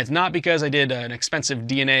 And it's not because I did an expensive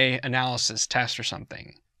DNA analysis test or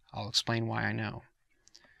something. I'll explain why I know.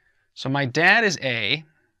 So my dad is A,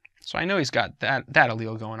 so I know he's got that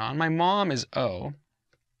allele going on. My mom is O.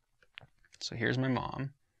 So here's my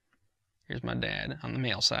mom. Here's my dad on the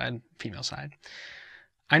male side, female side.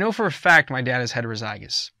 I know for a fact my dad is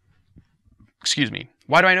heterozygous. Excuse me.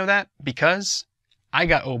 Why do I know that? Because I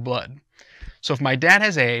got O blood. So if my dad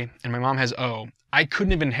has A and my mom has O, I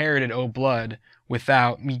couldn't have inherited O blood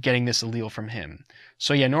without me getting this allele from him.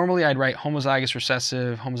 So yeah, normally I'd write homozygous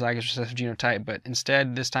recessive genotype, but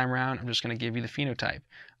instead this time around I'm just going to give you the phenotype.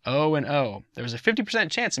 O and O. There was a 50%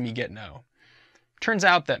 chance of me getting O. Turns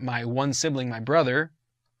out that my one sibling, my brother,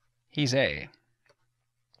 He's A.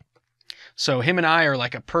 So him and I are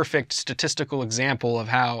like a perfect statistical example of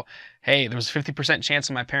how, hey, there was a 50% chance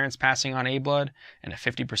of my parents passing on A blood and a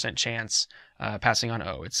 50% chance passing on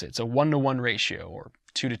O. It's a 1-to-1 ratio, or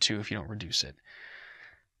 2-to-2 if you don't reduce it.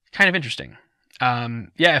 Kind of interesting.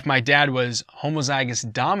 Yeah, if my dad was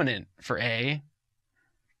homozygous dominant for A,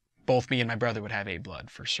 both me and my brother would have A blood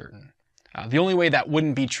for certain. The only way that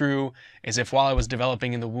wouldn't be true is if while I was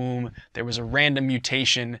developing in the womb, there was a random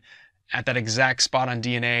mutation at that exact spot on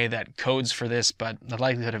DNA that codes for this, but the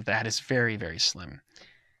likelihood of that is very, very slim.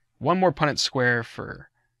 One more Punnett square for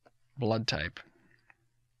blood type.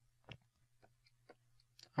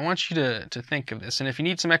 I want you to think of this, and if you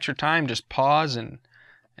need some extra time, just pause and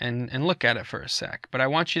look at it for a sec. But I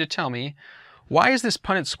want you to tell me, why is this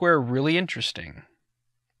Punnett square really interesting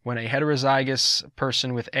when a heterozygous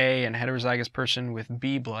person with A and a heterozygous person with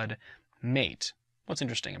B blood mate? What's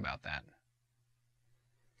interesting about that?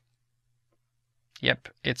 Yep,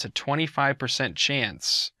 it's a 25%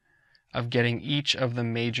 chance of getting each of the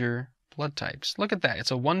major blood types. Look at that.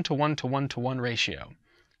 It's a 1-to-1 to 1-to-1 ratio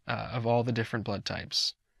of all the different blood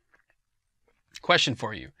types. Question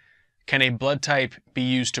for you. Can a blood type be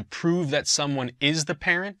used to prove that someone is the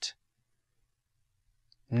parent?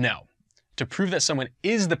 No. To prove that someone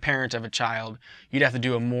is the parent of a child, you'd have to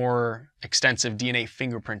do a more extensive DNA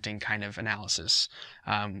fingerprinting kind of analysis,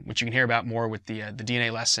 which you can hear about more with the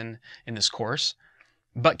DNA lesson in this course.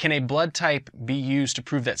 But can a blood type be used to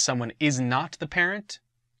prove that someone is not the parent?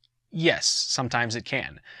 Yes, sometimes it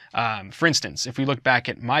can. For instance, if we look back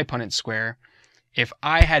at my Punnett square, if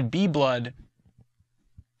I had B blood,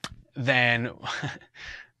 then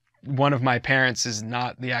one of my parents is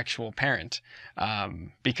not the actual parent,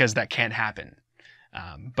 because that can't happen.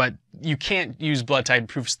 But you can't use blood type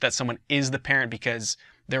proofs that someone is the parent, because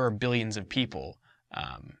there are billions of people,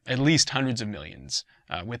 at least hundreds of millions,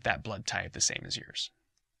 with that blood type the same as yours.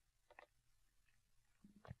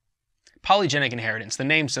 Polygenic inheritance. The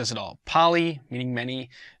name says it all. Poly, meaning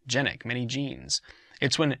many, genic, many genes.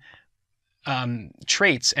 It's when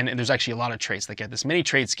traits, and there's actually a lot of traits that get this, many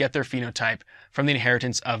traits get their phenotype from the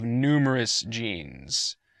inheritance of numerous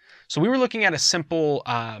genes. So we were looking at a simple,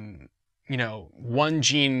 one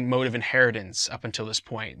gene mode of inheritance up until this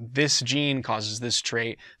point. This gene causes this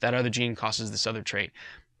trait, that other gene causes this other trait.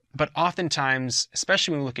 But oftentimes,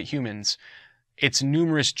 especially when we look at humans, it's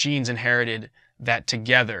numerous genes inherited that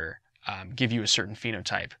together give you a certain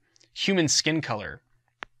phenotype. Human skin color,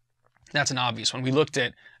 that's an obvious one. We looked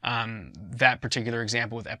at that particular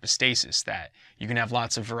example with epistasis, that you can have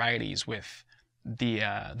lots of varieties with the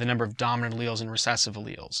number of dominant alleles and recessive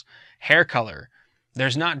alleles. Hair color,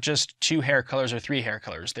 there's not just 2 hair colors or 3 hair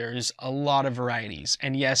colors. There's a lot of varieties.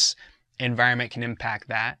 And yes, environment can impact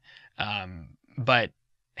that, but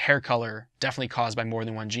hair color definitely caused by more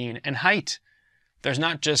than one gene. And height, there's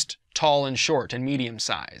not just tall and short and medium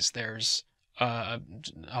size. There's a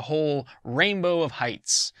whole rainbow of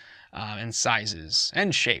heights and sizes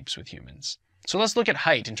and shapes with humans. So let's look at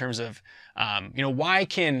height in terms of, why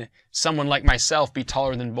can someone like myself be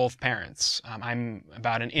taller than both parents? I'm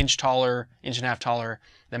about 1 inch taller, 1.5 inches taller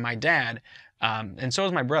than my dad, and so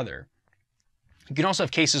is my brother. You can also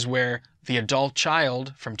have cases where the adult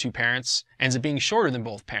child from 2 parents ends up being shorter than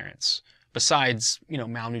both parents, besides,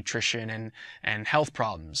 malnutrition and health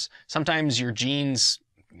problems. Sometimes your genes,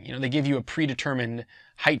 they give you a predetermined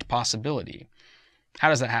height possibility. How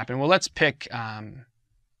does that happen? Well, let's pick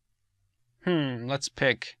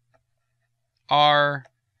R,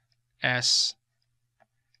 S,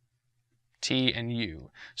 T, and U.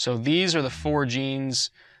 So these are the 4 genes.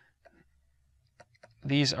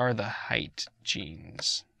 These are the height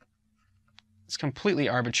genes. It's completely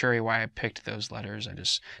arbitrary why I picked those letters. I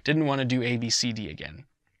just didn't want to do A, B, C, D again.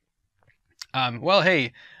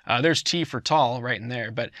 There's T for tall right in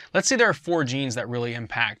there, but let's say there are 4 genes that really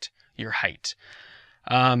impact your height.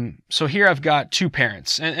 So here I've got 2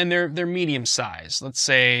 parents, and they're medium size. Let's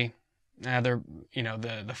say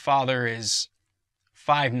the father is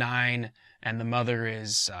 5'9" and the mother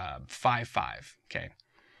is 5'5". Okay.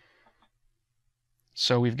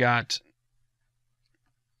 So we've got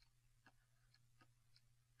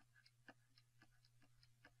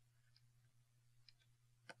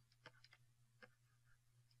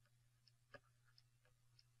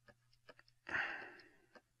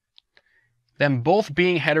them both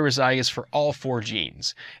being heterozygous for all 4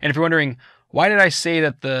 genes. And if you're wondering, why did I say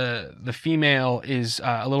that the female is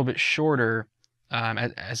a little bit shorter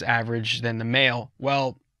as average than the male?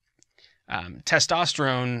 Well,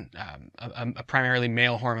 testosterone, a primarily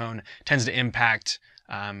male hormone, tends to impact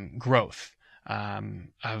growth.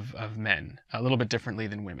 of men, a little bit differently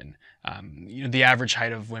than women. The average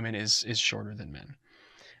height of women is shorter than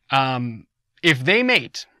men. If they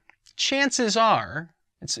mate, chances are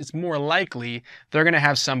it's more likely they're going to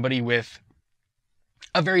have somebody with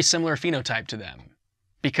a very similar phenotype to them,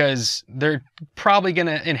 because they're probably going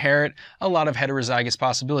to inherit a lot of heterozygous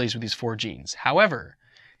possibilities with these 4 genes. However,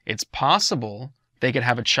 it's possible they could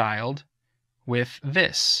have a child with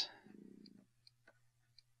this.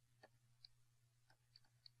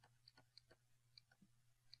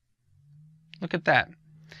 Look at that.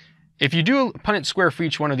 If you do a Punnett square for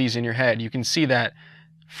each one of these in your head, you can see that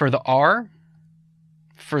for the R,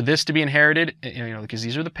 for this to be inherited, because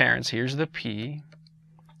these are the parents, here's the P,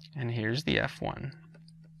 and here's the F1.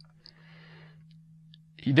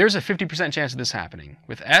 There's a 50% chance of this happening.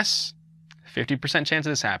 With S, 50% chance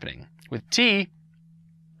of this happening. With T,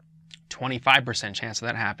 25% chance of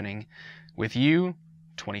that happening. With U,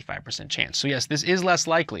 25% chance. So yes, this is less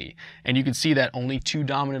likely. And you can see that only 2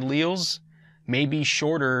 dominant alleles may be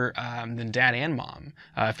shorter than dad and mom.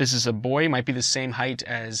 If this is a boy, it might be the same height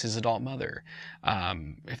as his adult mother.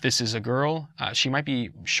 If this is a girl, she might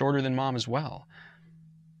be shorter than mom as well.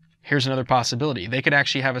 Here's another possibility. They could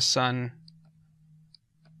actually have a son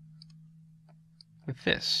with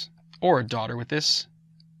this, or a daughter with this.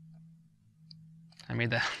 I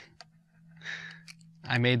made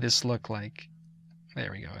this look like,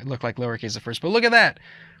 there we go. It looked like lowercase at first, but look at that.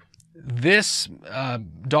 This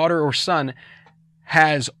daughter or son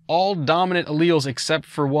has all dominant alleles except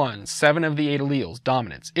for 1. 7 of the 8 alleles,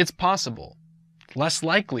 dominance. It's possible. Less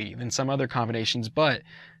likely than some other combinations, but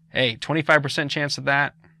hey, 25% chance of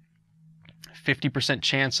that. 50%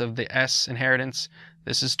 chance of the S inheritance.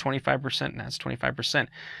 This is 25%, and that's 25%.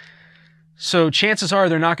 So chances are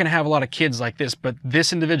they're not going to have a lot of kids like this, but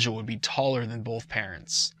this individual would be taller than both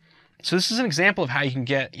parents. So this is an example of how you can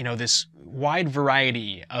get, this wide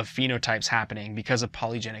variety of phenotypes happening because of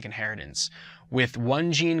polygenic inheritance. With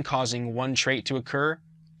one gene causing one trait to occur,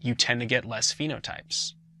 you tend to get less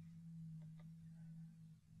phenotypes.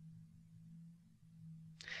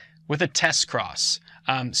 With a test cross,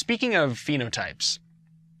 speaking of phenotypes,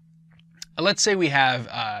 let's say we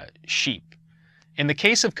have sheep. In the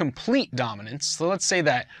case of complete dominance, so let's say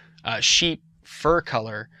that sheep fur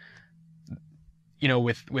color,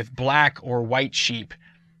 with black or white sheep,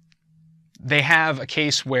 they have a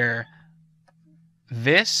case where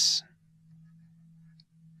this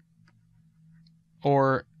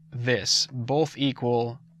or this both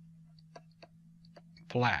equal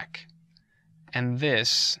black, and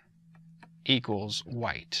this equals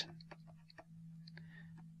white.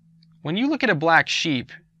 When you look at a black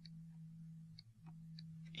sheep,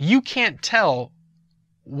 you can't tell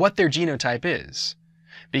what their genotype is,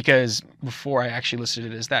 because before I actually listed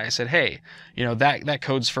it as that, I said, hey, that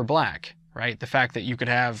codes for black, right? The fact that you could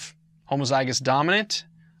have homozygous dominant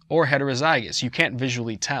or heterozygous, you can't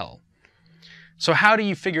visually tell. So how do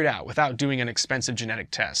you figure it out without doing an expensive genetic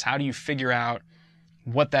test? How do you figure out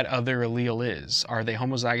what that other allele is? Are they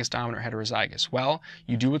homozygous dominant or heterozygous? Well,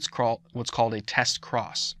 you do what's called a test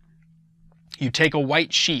cross. You take a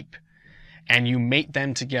white sheep and you mate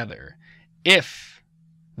them together. If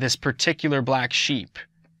this particular black sheep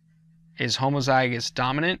is homozygous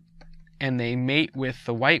dominant and they mate with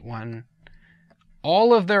the white one,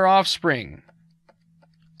 all of their offspring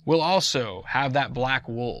will also have that black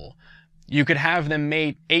wool. You could have them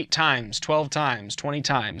mate 8 times, 12 times, 20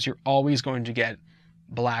 times. You're always going to get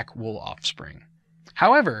black wool offspring.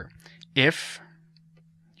 However, if,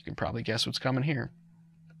 you can probably guess what's coming here,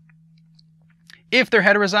 if they're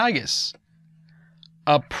heterozygous,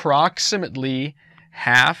 approximately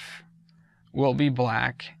half will be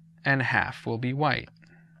black and half will be white,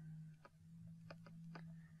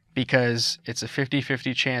 because it's a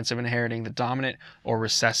 50-50 chance of inheriting the dominant or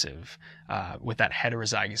recessive with that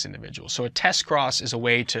heterozygous individual. So a test cross is a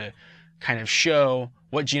way to kind of show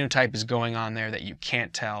what genotype is going on there that you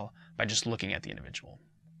can't tell by just looking at the individual.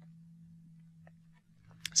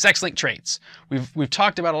 Sex-linked traits. We've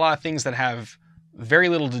talked about a lot of things that have very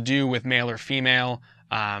little to do with male or female,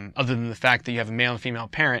 other than the fact that you have a male and female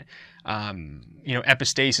parent.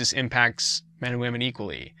 Epistasis impacts men and women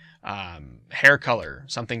equally. Hair color,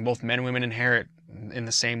 something both men and women inherit in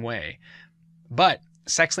the same way. But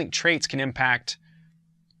sex-linked traits can impact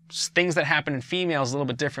things that happen in females a little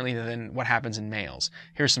bit differently than what happens in males.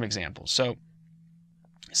 Here's some examples. So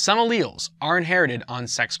some alleles are inherited on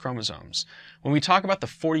sex chromosomes. When we talk about the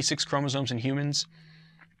 46 chromosomes in humans,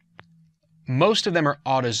 most of them are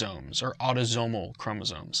autosomes or autosomal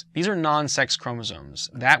chromosomes. These are non-sex chromosomes.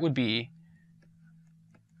 That would be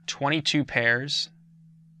 22 pairs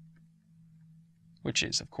which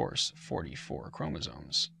is, of course, 44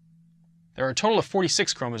 chromosomes. There are a total of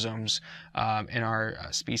 46 chromosomes in our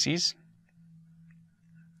species.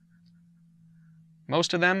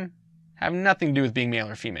 Most of them have nothing to do with being male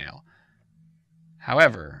or female.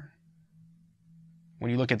 However,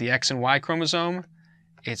 when you look at the X and Y chromosome,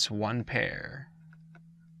 it's one pair.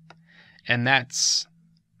 And that's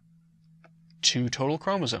 2 total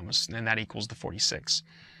chromosomes, and that equals the 46.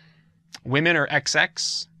 Women are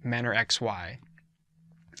XX, men are XY.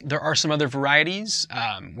 There are some other varieties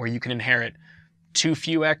where you can inherit too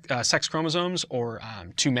few sex chromosomes or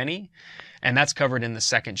too many, and that's covered in the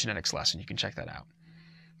second genetics lesson. You can check that out.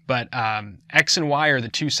 But X and Y are the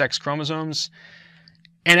 2 sex chromosomes.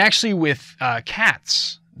 And actually with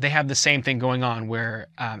cats, they have the same thing going on where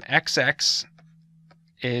XX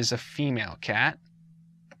is a female cat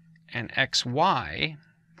and XY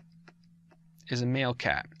is a male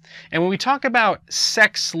cat. And when we talk about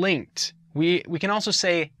sex-linked, we can also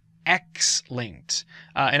say X-linked.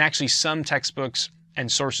 And actually some textbooks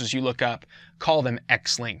and sources you look up call them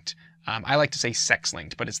X-linked. I like to say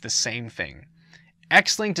sex-linked, but it's the same thing.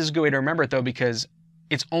 X-linked is a good way to remember it though, because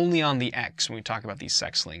it's only on the X when we talk about these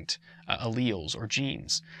sex-linked alleles or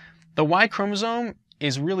genes. The Y chromosome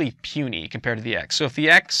is really puny compared to the X. So if the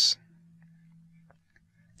X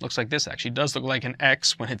looks like this, actually does look like an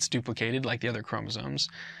X when it's duplicated like the other chromosomes.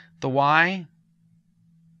 The Y,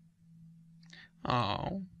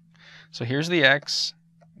 oh, so here's the X,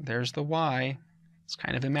 there's the Y. It's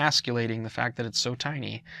kind of emasculating the fact that it's so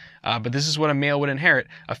tiny. But this is what a male would inherit.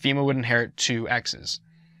 A female would inherit 2 X's.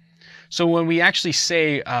 So when we actually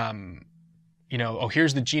say, you know, oh,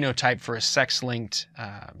 here's the genotype for a sex-linked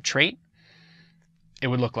trait, it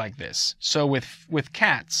would look like this. So with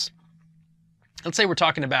cats, let's say we're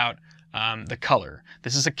talking about the color.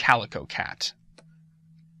 This is a calico cat.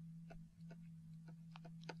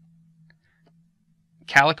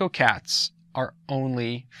 Calico cats are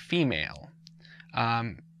only female.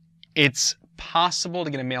 It's possible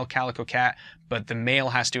to get a male calico cat, but the male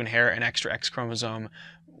has to inherit an extra X chromosome,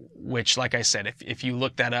 which, like I said, if you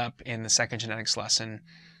look that up in the second genetics lesson,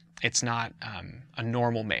 it's not a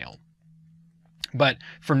normal male. But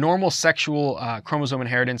for normal sexual chromosome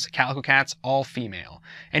inheritance, calico cats, all female.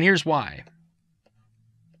 And here's why.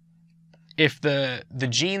 If the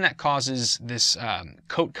gene that causes this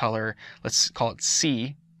coat color, let's call it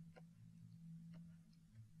C,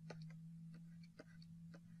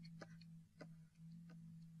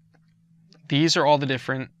 these are all the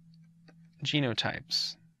different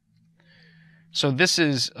genotypes. So this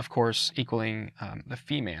is, of course, equaling the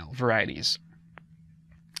female varieties.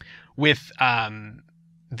 With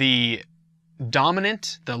the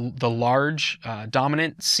dominant, the large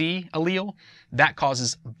dominant C allele, that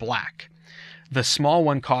causes black. The small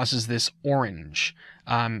one causes this orange.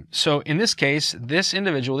 So in this case, this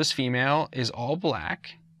individual, this female, is all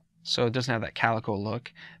black, so it doesn't have that calico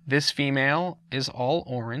look. This female is all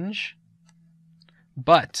orange,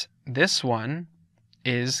 but this one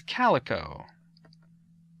is calico,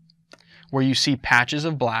 where you see patches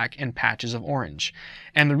of black and patches of orange.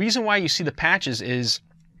 And the reason why you see the patches is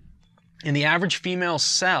in the average female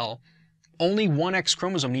cell, only one X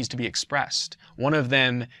chromosome needs to be expressed. One of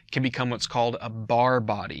them can become what's called a bar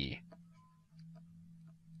body,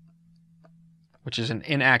 which is an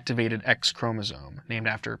inactivated X chromosome named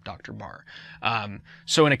after Dr. Barr.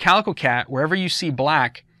 So in a calico cat, wherever you see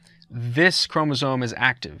black, this chromosome is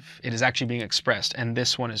active. It is actually being expressed, and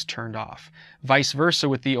this one is turned off. Vice versa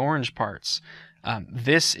with the orange parts.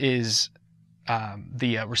 This is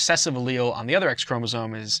the recessive allele on the other X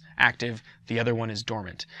chromosome is active. The other one is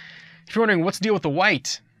dormant. If you're wondering what's the deal with the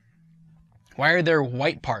white, why are there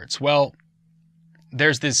white parts? Well,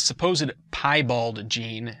 there's this supposed piebald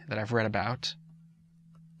gene that I've read about.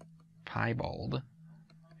 Piebald.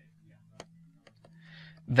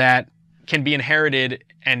 That can be inherited,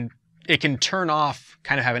 and it can turn off,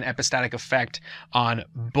 kind of have an epistatic effect on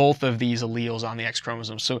both of these alleles on the X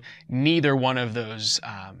chromosome. So neither one of those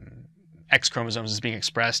X chromosomes is being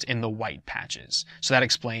expressed in the white patches. So that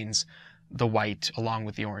explains the white along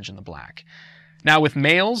with the orange and the black. Now with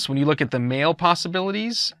males, when you look at the male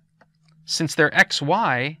possibilities, since they're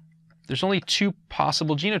XY, there's only 2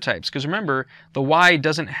 possible genotypes. Because remember, the Y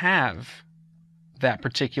doesn't have that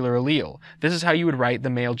particular allele. This is how you would write the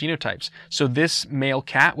male genotypes. So this male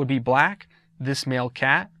cat would be black, this male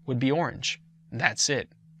cat would be orange. That's it.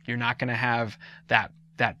 You're not going to have that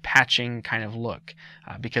patching kind of look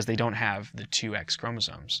because they don't have the 2 X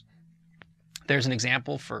chromosomes. There's an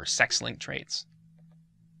example for sex-linked traits.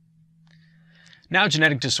 Now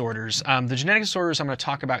genetic disorders. The genetic disorders I'm going to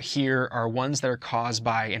talk about here are ones that are caused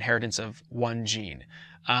by inheritance of one gene.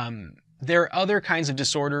 There are other kinds of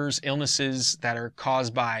disorders, illnesses that are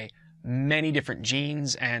caused by many different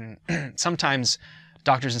genes, and sometimes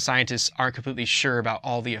doctors and scientists aren't completely sure about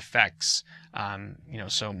all the effects,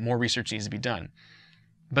 so more research needs to be done.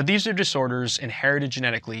 But these are disorders inherited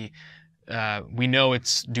genetically. We know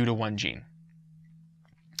it's due to one gene.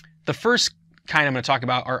 The first kind I'm going to talk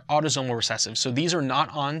about are autosomal recessive. So these are not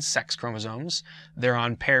on sex chromosomes. They're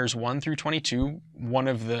on pairs 1 through 22, one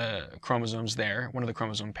of the chromosomes there, one of the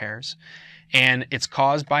chromosome pairs. And it's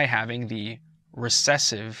caused by having the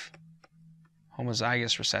recessive,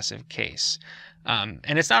 homozygous recessive case. And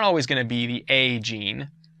it's not always going to be the A gene.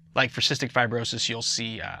 Like for cystic fibrosis, you'll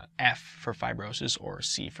see F for fibrosis or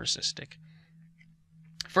C for cystic.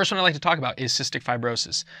 First one I'd like to talk about is cystic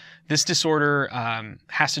fibrosis. This disorder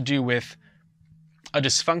has to do with a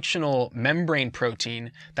dysfunctional membrane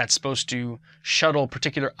protein that's supposed to shuttle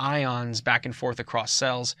particular ions back and forth across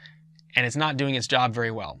cells, and it's not doing its job very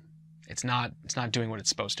well. It's not doing what it's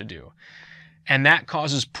supposed to do. And that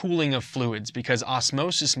causes pooling of fluids because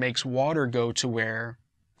osmosis makes water go to where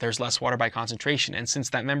there's less water by concentration. And since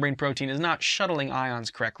that membrane protein is not shuttling ions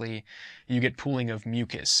correctly, you get pooling of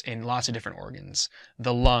mucus in lots of different organs.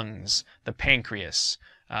 The lungs, the pancreas,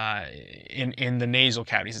 in the nasal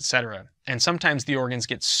cavities, etc. And sometimes the organs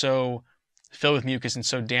get so filled with mucus and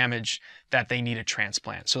so damaged that they need a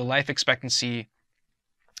transplant. So the life expectancy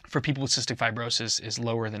for people with cystic fibrosis is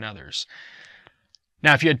lower than others.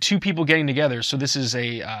 Now, if you had two people getting together, so this is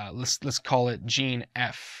a, let's call it gene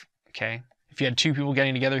F, okay? If you had two people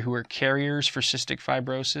getting together who are carriers for cystic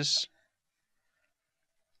fibrosis,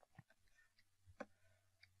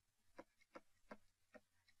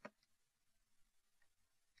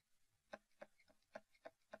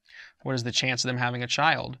 what is the chance of them having a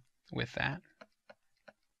child with that?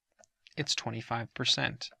 It's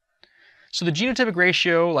 25%. So the genotypic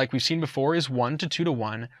ratio, like we've seen before, is 1 to 2 to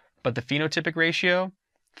 1, but the phenotypic ratio,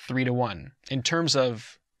 3 to 1, in terms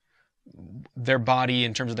of their body,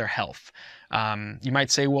 in terms of their health. You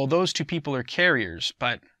might say, well, those two people are carriers,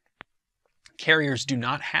 but carriers do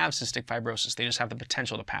not have cystic fibrosis. They just have the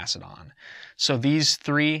potential to pass it on. So these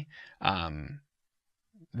three,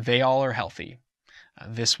 they all are healthy.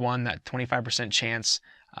 This one, that 25% chance,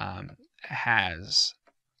 has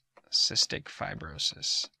cystic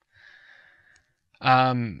fibrosis.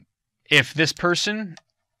 If this person,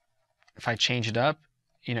 if I change it up,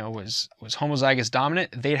 was homozygous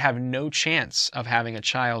dominant, they'd have no chance of having a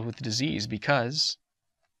child with the disease because,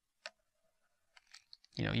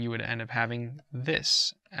 you would end up having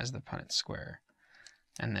this as the Punnett square,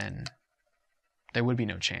 and then there would be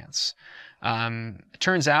no chance. It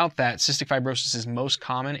turns out that cystic fibrosis is most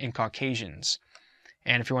common in Caucasians.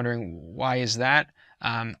 And if you're wondering why is that,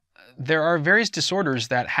 there are various disorders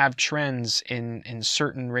that have trends in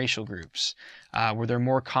certain racial groups where they're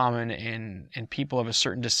more common in people of a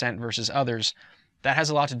certain descent versus others. That has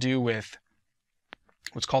a lot to do with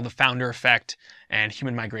what's called the founder effect and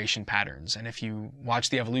human migration patterns. And if you watch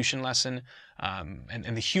the evolution lesson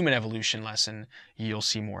and the human evolution lesson, you'll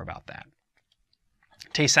see more about that.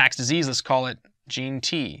 Tay-Sachs disease, let's call it gene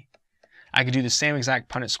T. I could do the same exact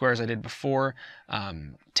Punnett square as I did before.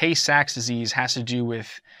 Tay-Sachs disease has to do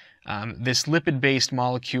with this lipid-based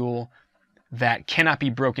molecule that cannot be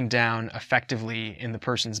broken down effectively in the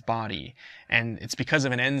person's body. And it's because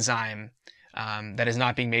of an enzyme that is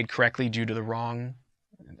not being made correctly due to the wrong,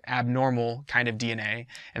 abnormal kind of DNA.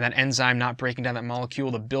 And that enzyme not breaking down that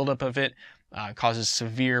molecule, the buildup of it causes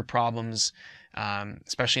severe problems,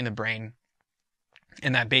 especially in the brain.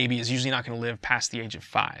 And that baby is usually not going to live past the age of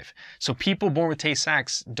 5. So people born with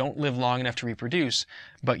Tay-Sachs don't live long enough to reproduce,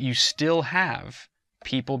 but you still have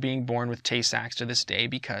people being born with Tay-Sachs to this day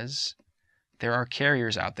because there are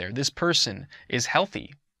carriers out there. This person is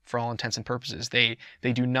healthy for all intents and purposes. They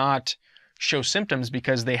do not show symptoms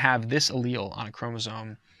because they have this allele on a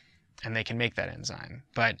chromosome and they can make that enzyme.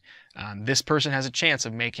 But this person has a chance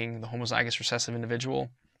of making the homozygous recessive individual.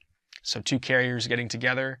 So two carriers getting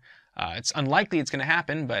together, it's unlikely it's going to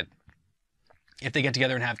happen, but if they get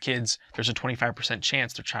together and have kids, there's a 25%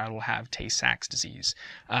 chance their child will have Tay-Sachs disease.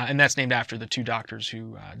 And that's named after the two doctors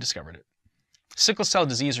who discovered it. Sickle cell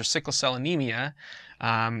disease or sickle cell anemia,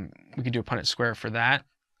 we could do a Punnett square for that.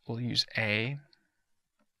 We'll use A.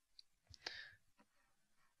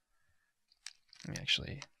 Let me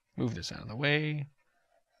actually move this out of the way.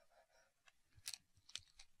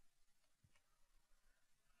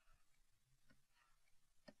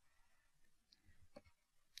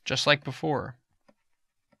 Just like before,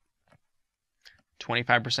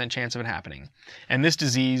 25% chance of it happening. And this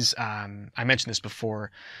disease, I mentioned this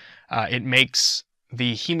before, it makes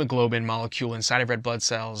the hemoglobin molecule inside of red blood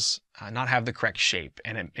cells not have the correct shape.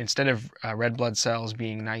 And instead of red blood cells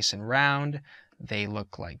being nice and round, they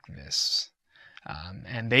look like this.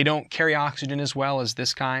 And they don't carry oxygen as well as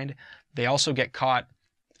this kind. They also get caught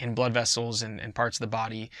in blood vessels and parts of the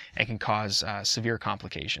body and can cause severe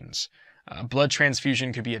complications. Blood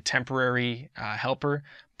transfusion could be a temporary helper,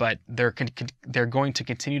 but they're going to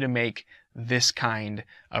continue to make this kind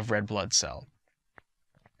of red blood cell.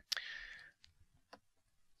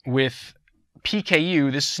 With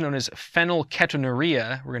PKU, this is known as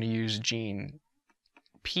phenylketonuria. We're going to use gene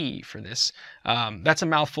P for this. That's a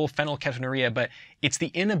mouthful, phenylketonuria, but it's the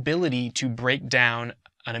inability to break down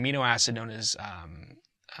an amino acid known as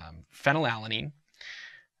phenylalanine.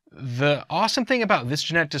 The awesome thing about this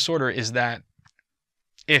genetic disorder is that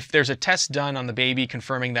if there's a test done on the baby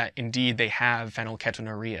confirming that indeed they have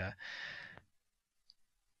phenylketonuria,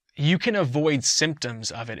 you can avoid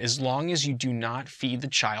symptoms of it as long as you do not feed the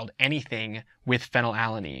child anything with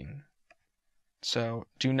phenylalanine. So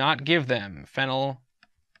do not give them phenylalanine.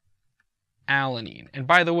 And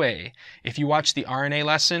by the way, if you watch the RNA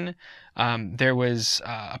lesson, there was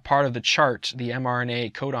a part of the chart, the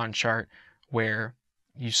mRNA codon chart, where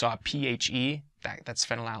you saw PHE, that's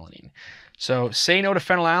phenylalanine. So say no to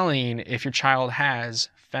phenylalanine if your child has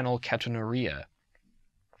phenylketonuria.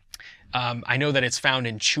 I know that it's found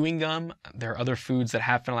in chewing gum. There are other foods that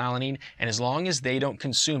have phenylalanine, and as long as they don't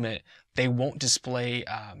consume it, they won't display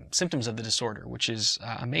symptoms of the disorder, which is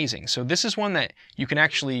amazing. So this is one that you can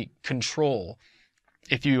actually control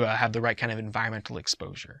if you have the right kind of environmental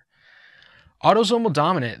exposure. Autosomal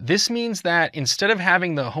dominant, this means that instead of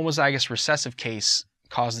having the homozygous recessive case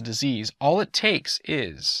cause the disease, all it takes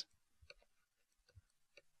is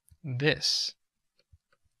this.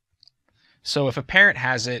 So if a parent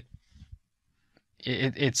has it,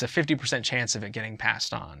 it's a 50% chance of it getting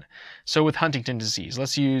passed on. So with Huntington disease,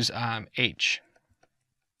 let's use H.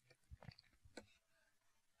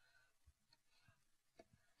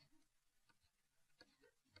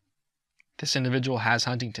 This individual has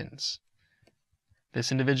Huntington's.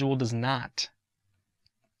 This individual does not.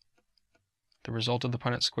 The result of the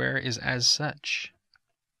Punnett square is as such.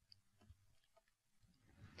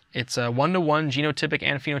 It's a 1-to-1 genotypic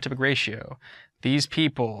and phenotypic ratio. These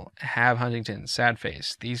people have Huntington's, sad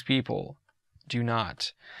face. These people do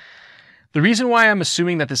not. The reason why I'm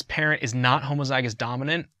assuming that this parent is not homozygous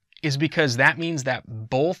dominant is because that means that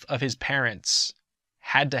both of his parents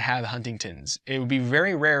had to have Huntington's. It would be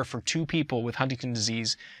very rare for two people with Huntington's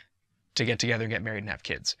disease to get together and get married and have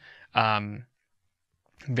kids.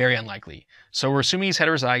 Very unlikely. So we're assuming he's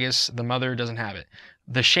heterozygous. The mother doesn't have it.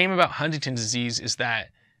 The shame about Huntington's disease is that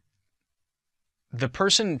the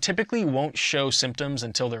person typically won't show symptoms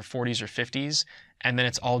until their 40s or 50s, and then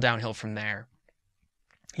it's all downhill from there.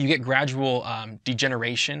 You get gradual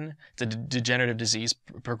degeneration. It's a degenerative disease,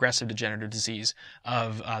 progressive degenerative disease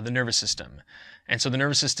of the nervous system. And so the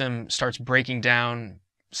nervous system starts breaking down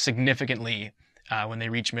significantly when they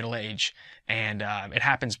reach middle age, and it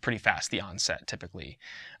happens pretty fast, the onset typically.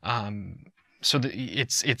 So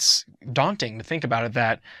it's daunting to think about it,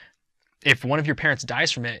 that if one of your parents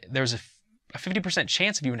dies from it, there's a 50%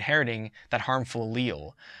 chance of you inheriting that harmful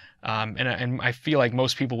allele. And I feel like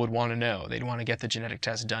most people would want to know. They'd want to get the genetic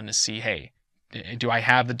test done to see, hey, do I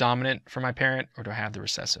have the dominant for my parent or do I have the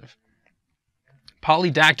recessive?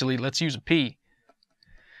 Polydactyly, let's use a P.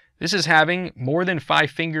 This is having more than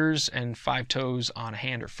 5 fingers and 5 toes on a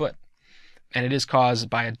hand or foot. And it is caused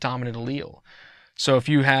by a dominant allele. So if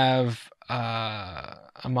you have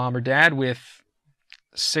a mom or dad with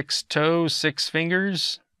 6 toes, 6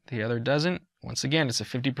 fingers, the other doesn't, once again, it's a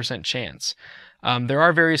 50% chance. There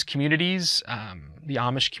are various communities, the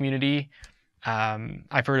Amish community.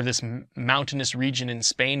 I've heard of this mountainous region in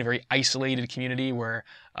Spain, a very isolated community where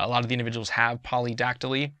a lot of the individuals have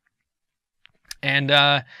polydactyly. And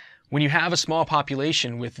when you have a small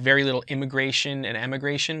population with very little immigration and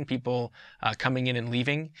emigration, people coming in and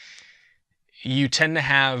leaving, you tend to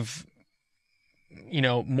have,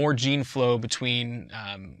 more gene flow between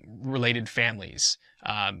related families.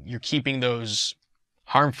 You're keeping those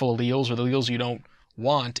harmful alleles or the alleles you don't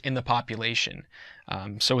want in the population.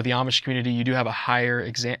 So with the Amish community, you do have a higher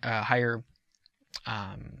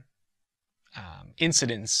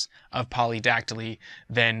incidence of polydactyly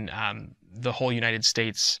than the whole United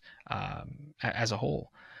States as a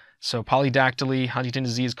whole. So polydactyly, Huntington's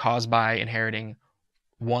disease caused by inheriting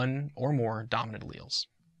one or more dominant alleles.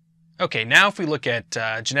 Okay, now if we look at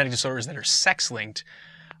genetic disorders that are sex-linked,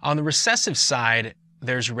 on the recessive side,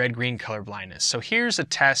 there's red-green color blindness. So here's a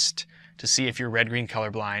test to see if you're red-green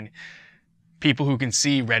colorblind. People who can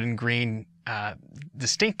see red and green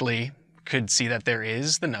distinctly could see that there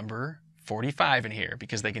is the number 45 in here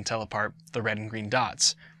because they can tell apart the red and green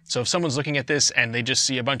dots. So if someone's looking at this and they just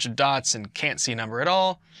see a bunch of dots and can't see a number at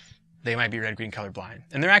all, they might be red-green colorblind.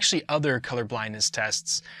 And there are actually other colorblindness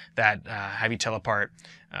tests that have you tell apart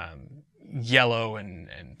yellow and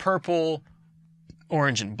purple,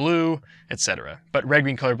 orange and blue, etc. But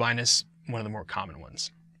red-green colorblindness, one of the more common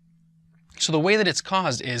ones. So the way that it's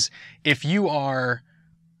caused is if you are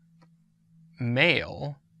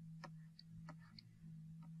male,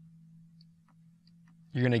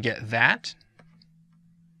 you're going to get that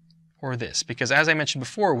or this, because as I mentioned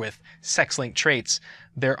before with sex-linked traits,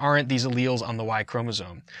 there aren't these alleles on the Y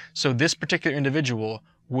chromosome. So this particular individual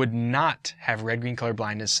would not have red-green color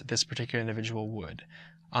blindness, this particular individual would.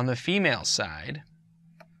 On the female side,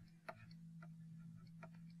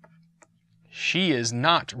 she is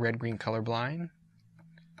not red-green colorblind.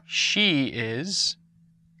 She is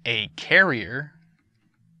a carrier,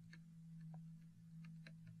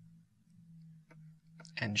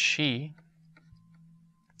 and she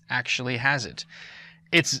actually has it.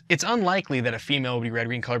 It's unlikely that a female would be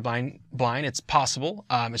red-green colorblind. It's possible.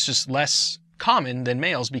 It's just less common than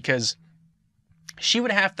males because she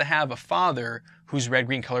would have to have a father who's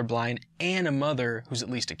red-green colorblind and a mother who's at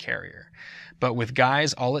least a carrier. But with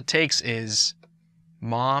guys, all it takes is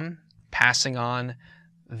mom passing on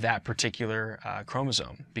that particular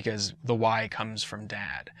chromosome because the Y comes from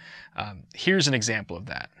dad. Here's an example of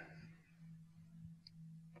that.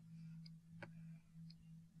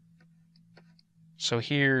 So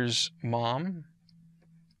here's mom,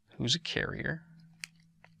 who's a carrier.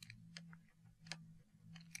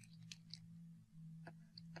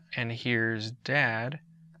 And here's dad,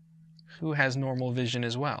 who has normal vision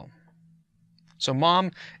as well. So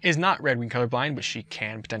mom is not red-green colorblind, but she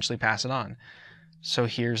can potentially pass it on. So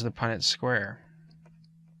here's the Punnett square.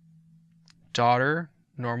 Daughter,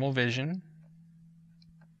 normal vision.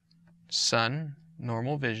 Son,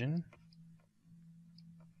 normal vision.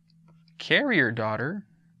 Carrier daughter,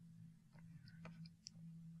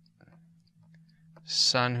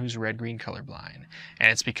 son who's red-green colorblind.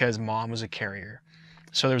 And it's because mom was a carrier.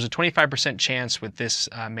 So there's a 25% chance with this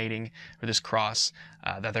mating or this cross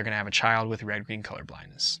that they're going to have a child with red-green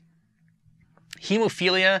colorblindness.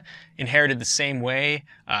 Hemophilia inherited the same way,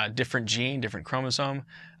 different gene, different chromosome,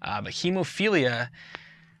 but hemophilia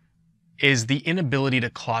is the inability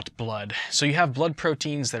to clot blood. So you have blood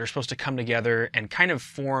proteins that are supposed to come together and kind of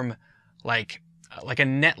form like a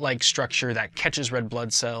net-like structure that catches red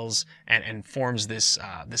blood cells and forms this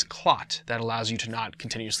clot that allows you to not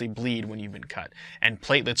continuously bleed when you've been cut. And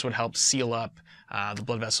platelets would help seal up the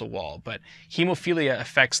blood vessel wall. But hemophilia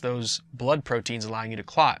affects those blood proteins, allowing you to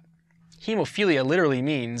clot. Hemophilia literally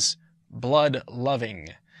means blood-loving.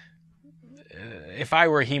 If I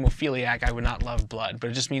were a hemophiliac, I would not love blood,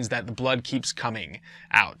 but it just means that the blood keeps coming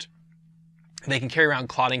out. They can carry around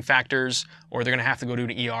clotting factors, or they're going to have to go to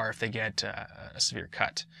an ER if they get a severe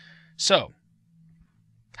cut. So,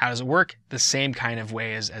 how does it work? The same kind of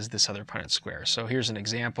way as this other Punnett square. So here's an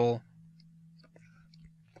example.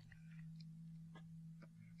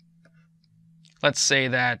 Let's say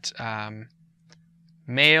that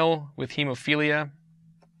male with hemophilia,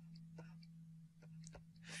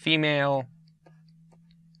 female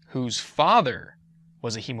whose father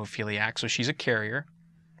was a hemophiliac, so she's a carrier.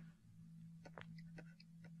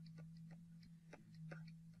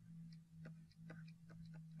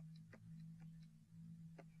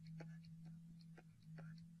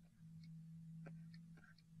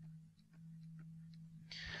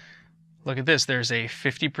 Look at this, there's a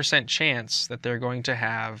 50% chance that they're going to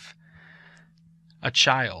have a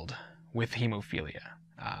child with hemophilia.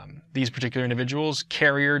 These particular individuals,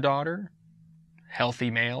 carrier daughter,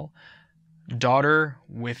 healthy male, daughter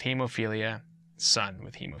with hemophilia, son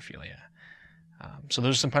with hemophilia. So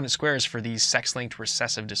those are some Punnett squares for these sex-linked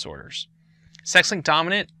recessive disorders. Sex-linked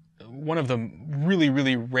dominant, one of the really,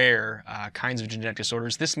 really rare kinds of genetic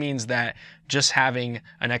disorders. This means that just having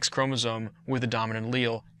an X chromosome with a dominant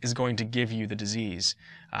allele is going to give you the disease.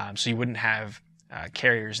 So you wouldn't have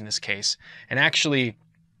carriers in this case. And actually,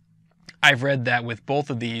 I've read that with both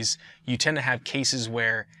of these, you tend to have cases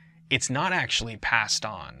where it's not actually passed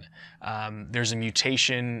on. There's a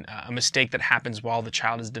mutation, a mistake that happens while the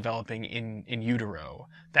child is developing in utero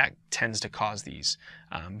that tends to cause these.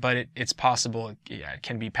 But it's possible, it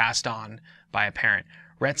can be passed on by a parent.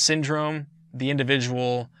 Rett syndrome, the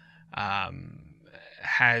individual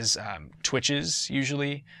has twitches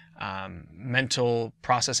usually, mental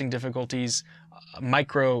processing difficulties.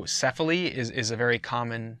 Microcephaly is a very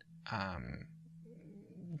common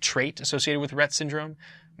trait associated with Rett syndrome.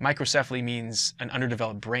 Microcephaly means an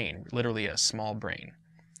underdeveloped brain, literally a small brain.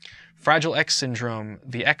 Fragile X syndrome,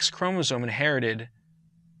 the X chromosome inherited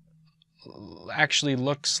actually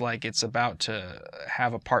looks like it's about to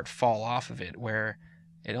have a part fall off of it, where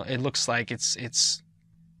it looks like it's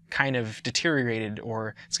kind of deteriorated,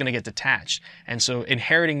 or it's going to get detached. And so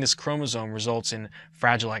inheriting this chromosome results in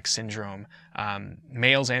Fragile X syndrome.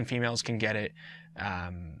 Males and females can get it.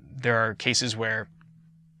 There are cases where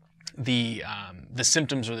the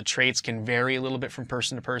symptoms or the traits can vary a little bit from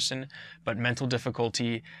person to person, but mental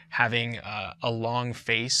difficulty, having a long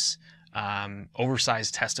face,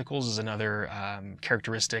 oversized testicles is another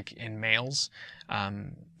characteristic in males.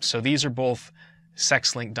 So these are both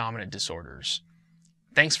sex-linked dominant disorders.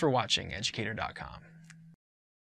 Thanks for watching Educator.com.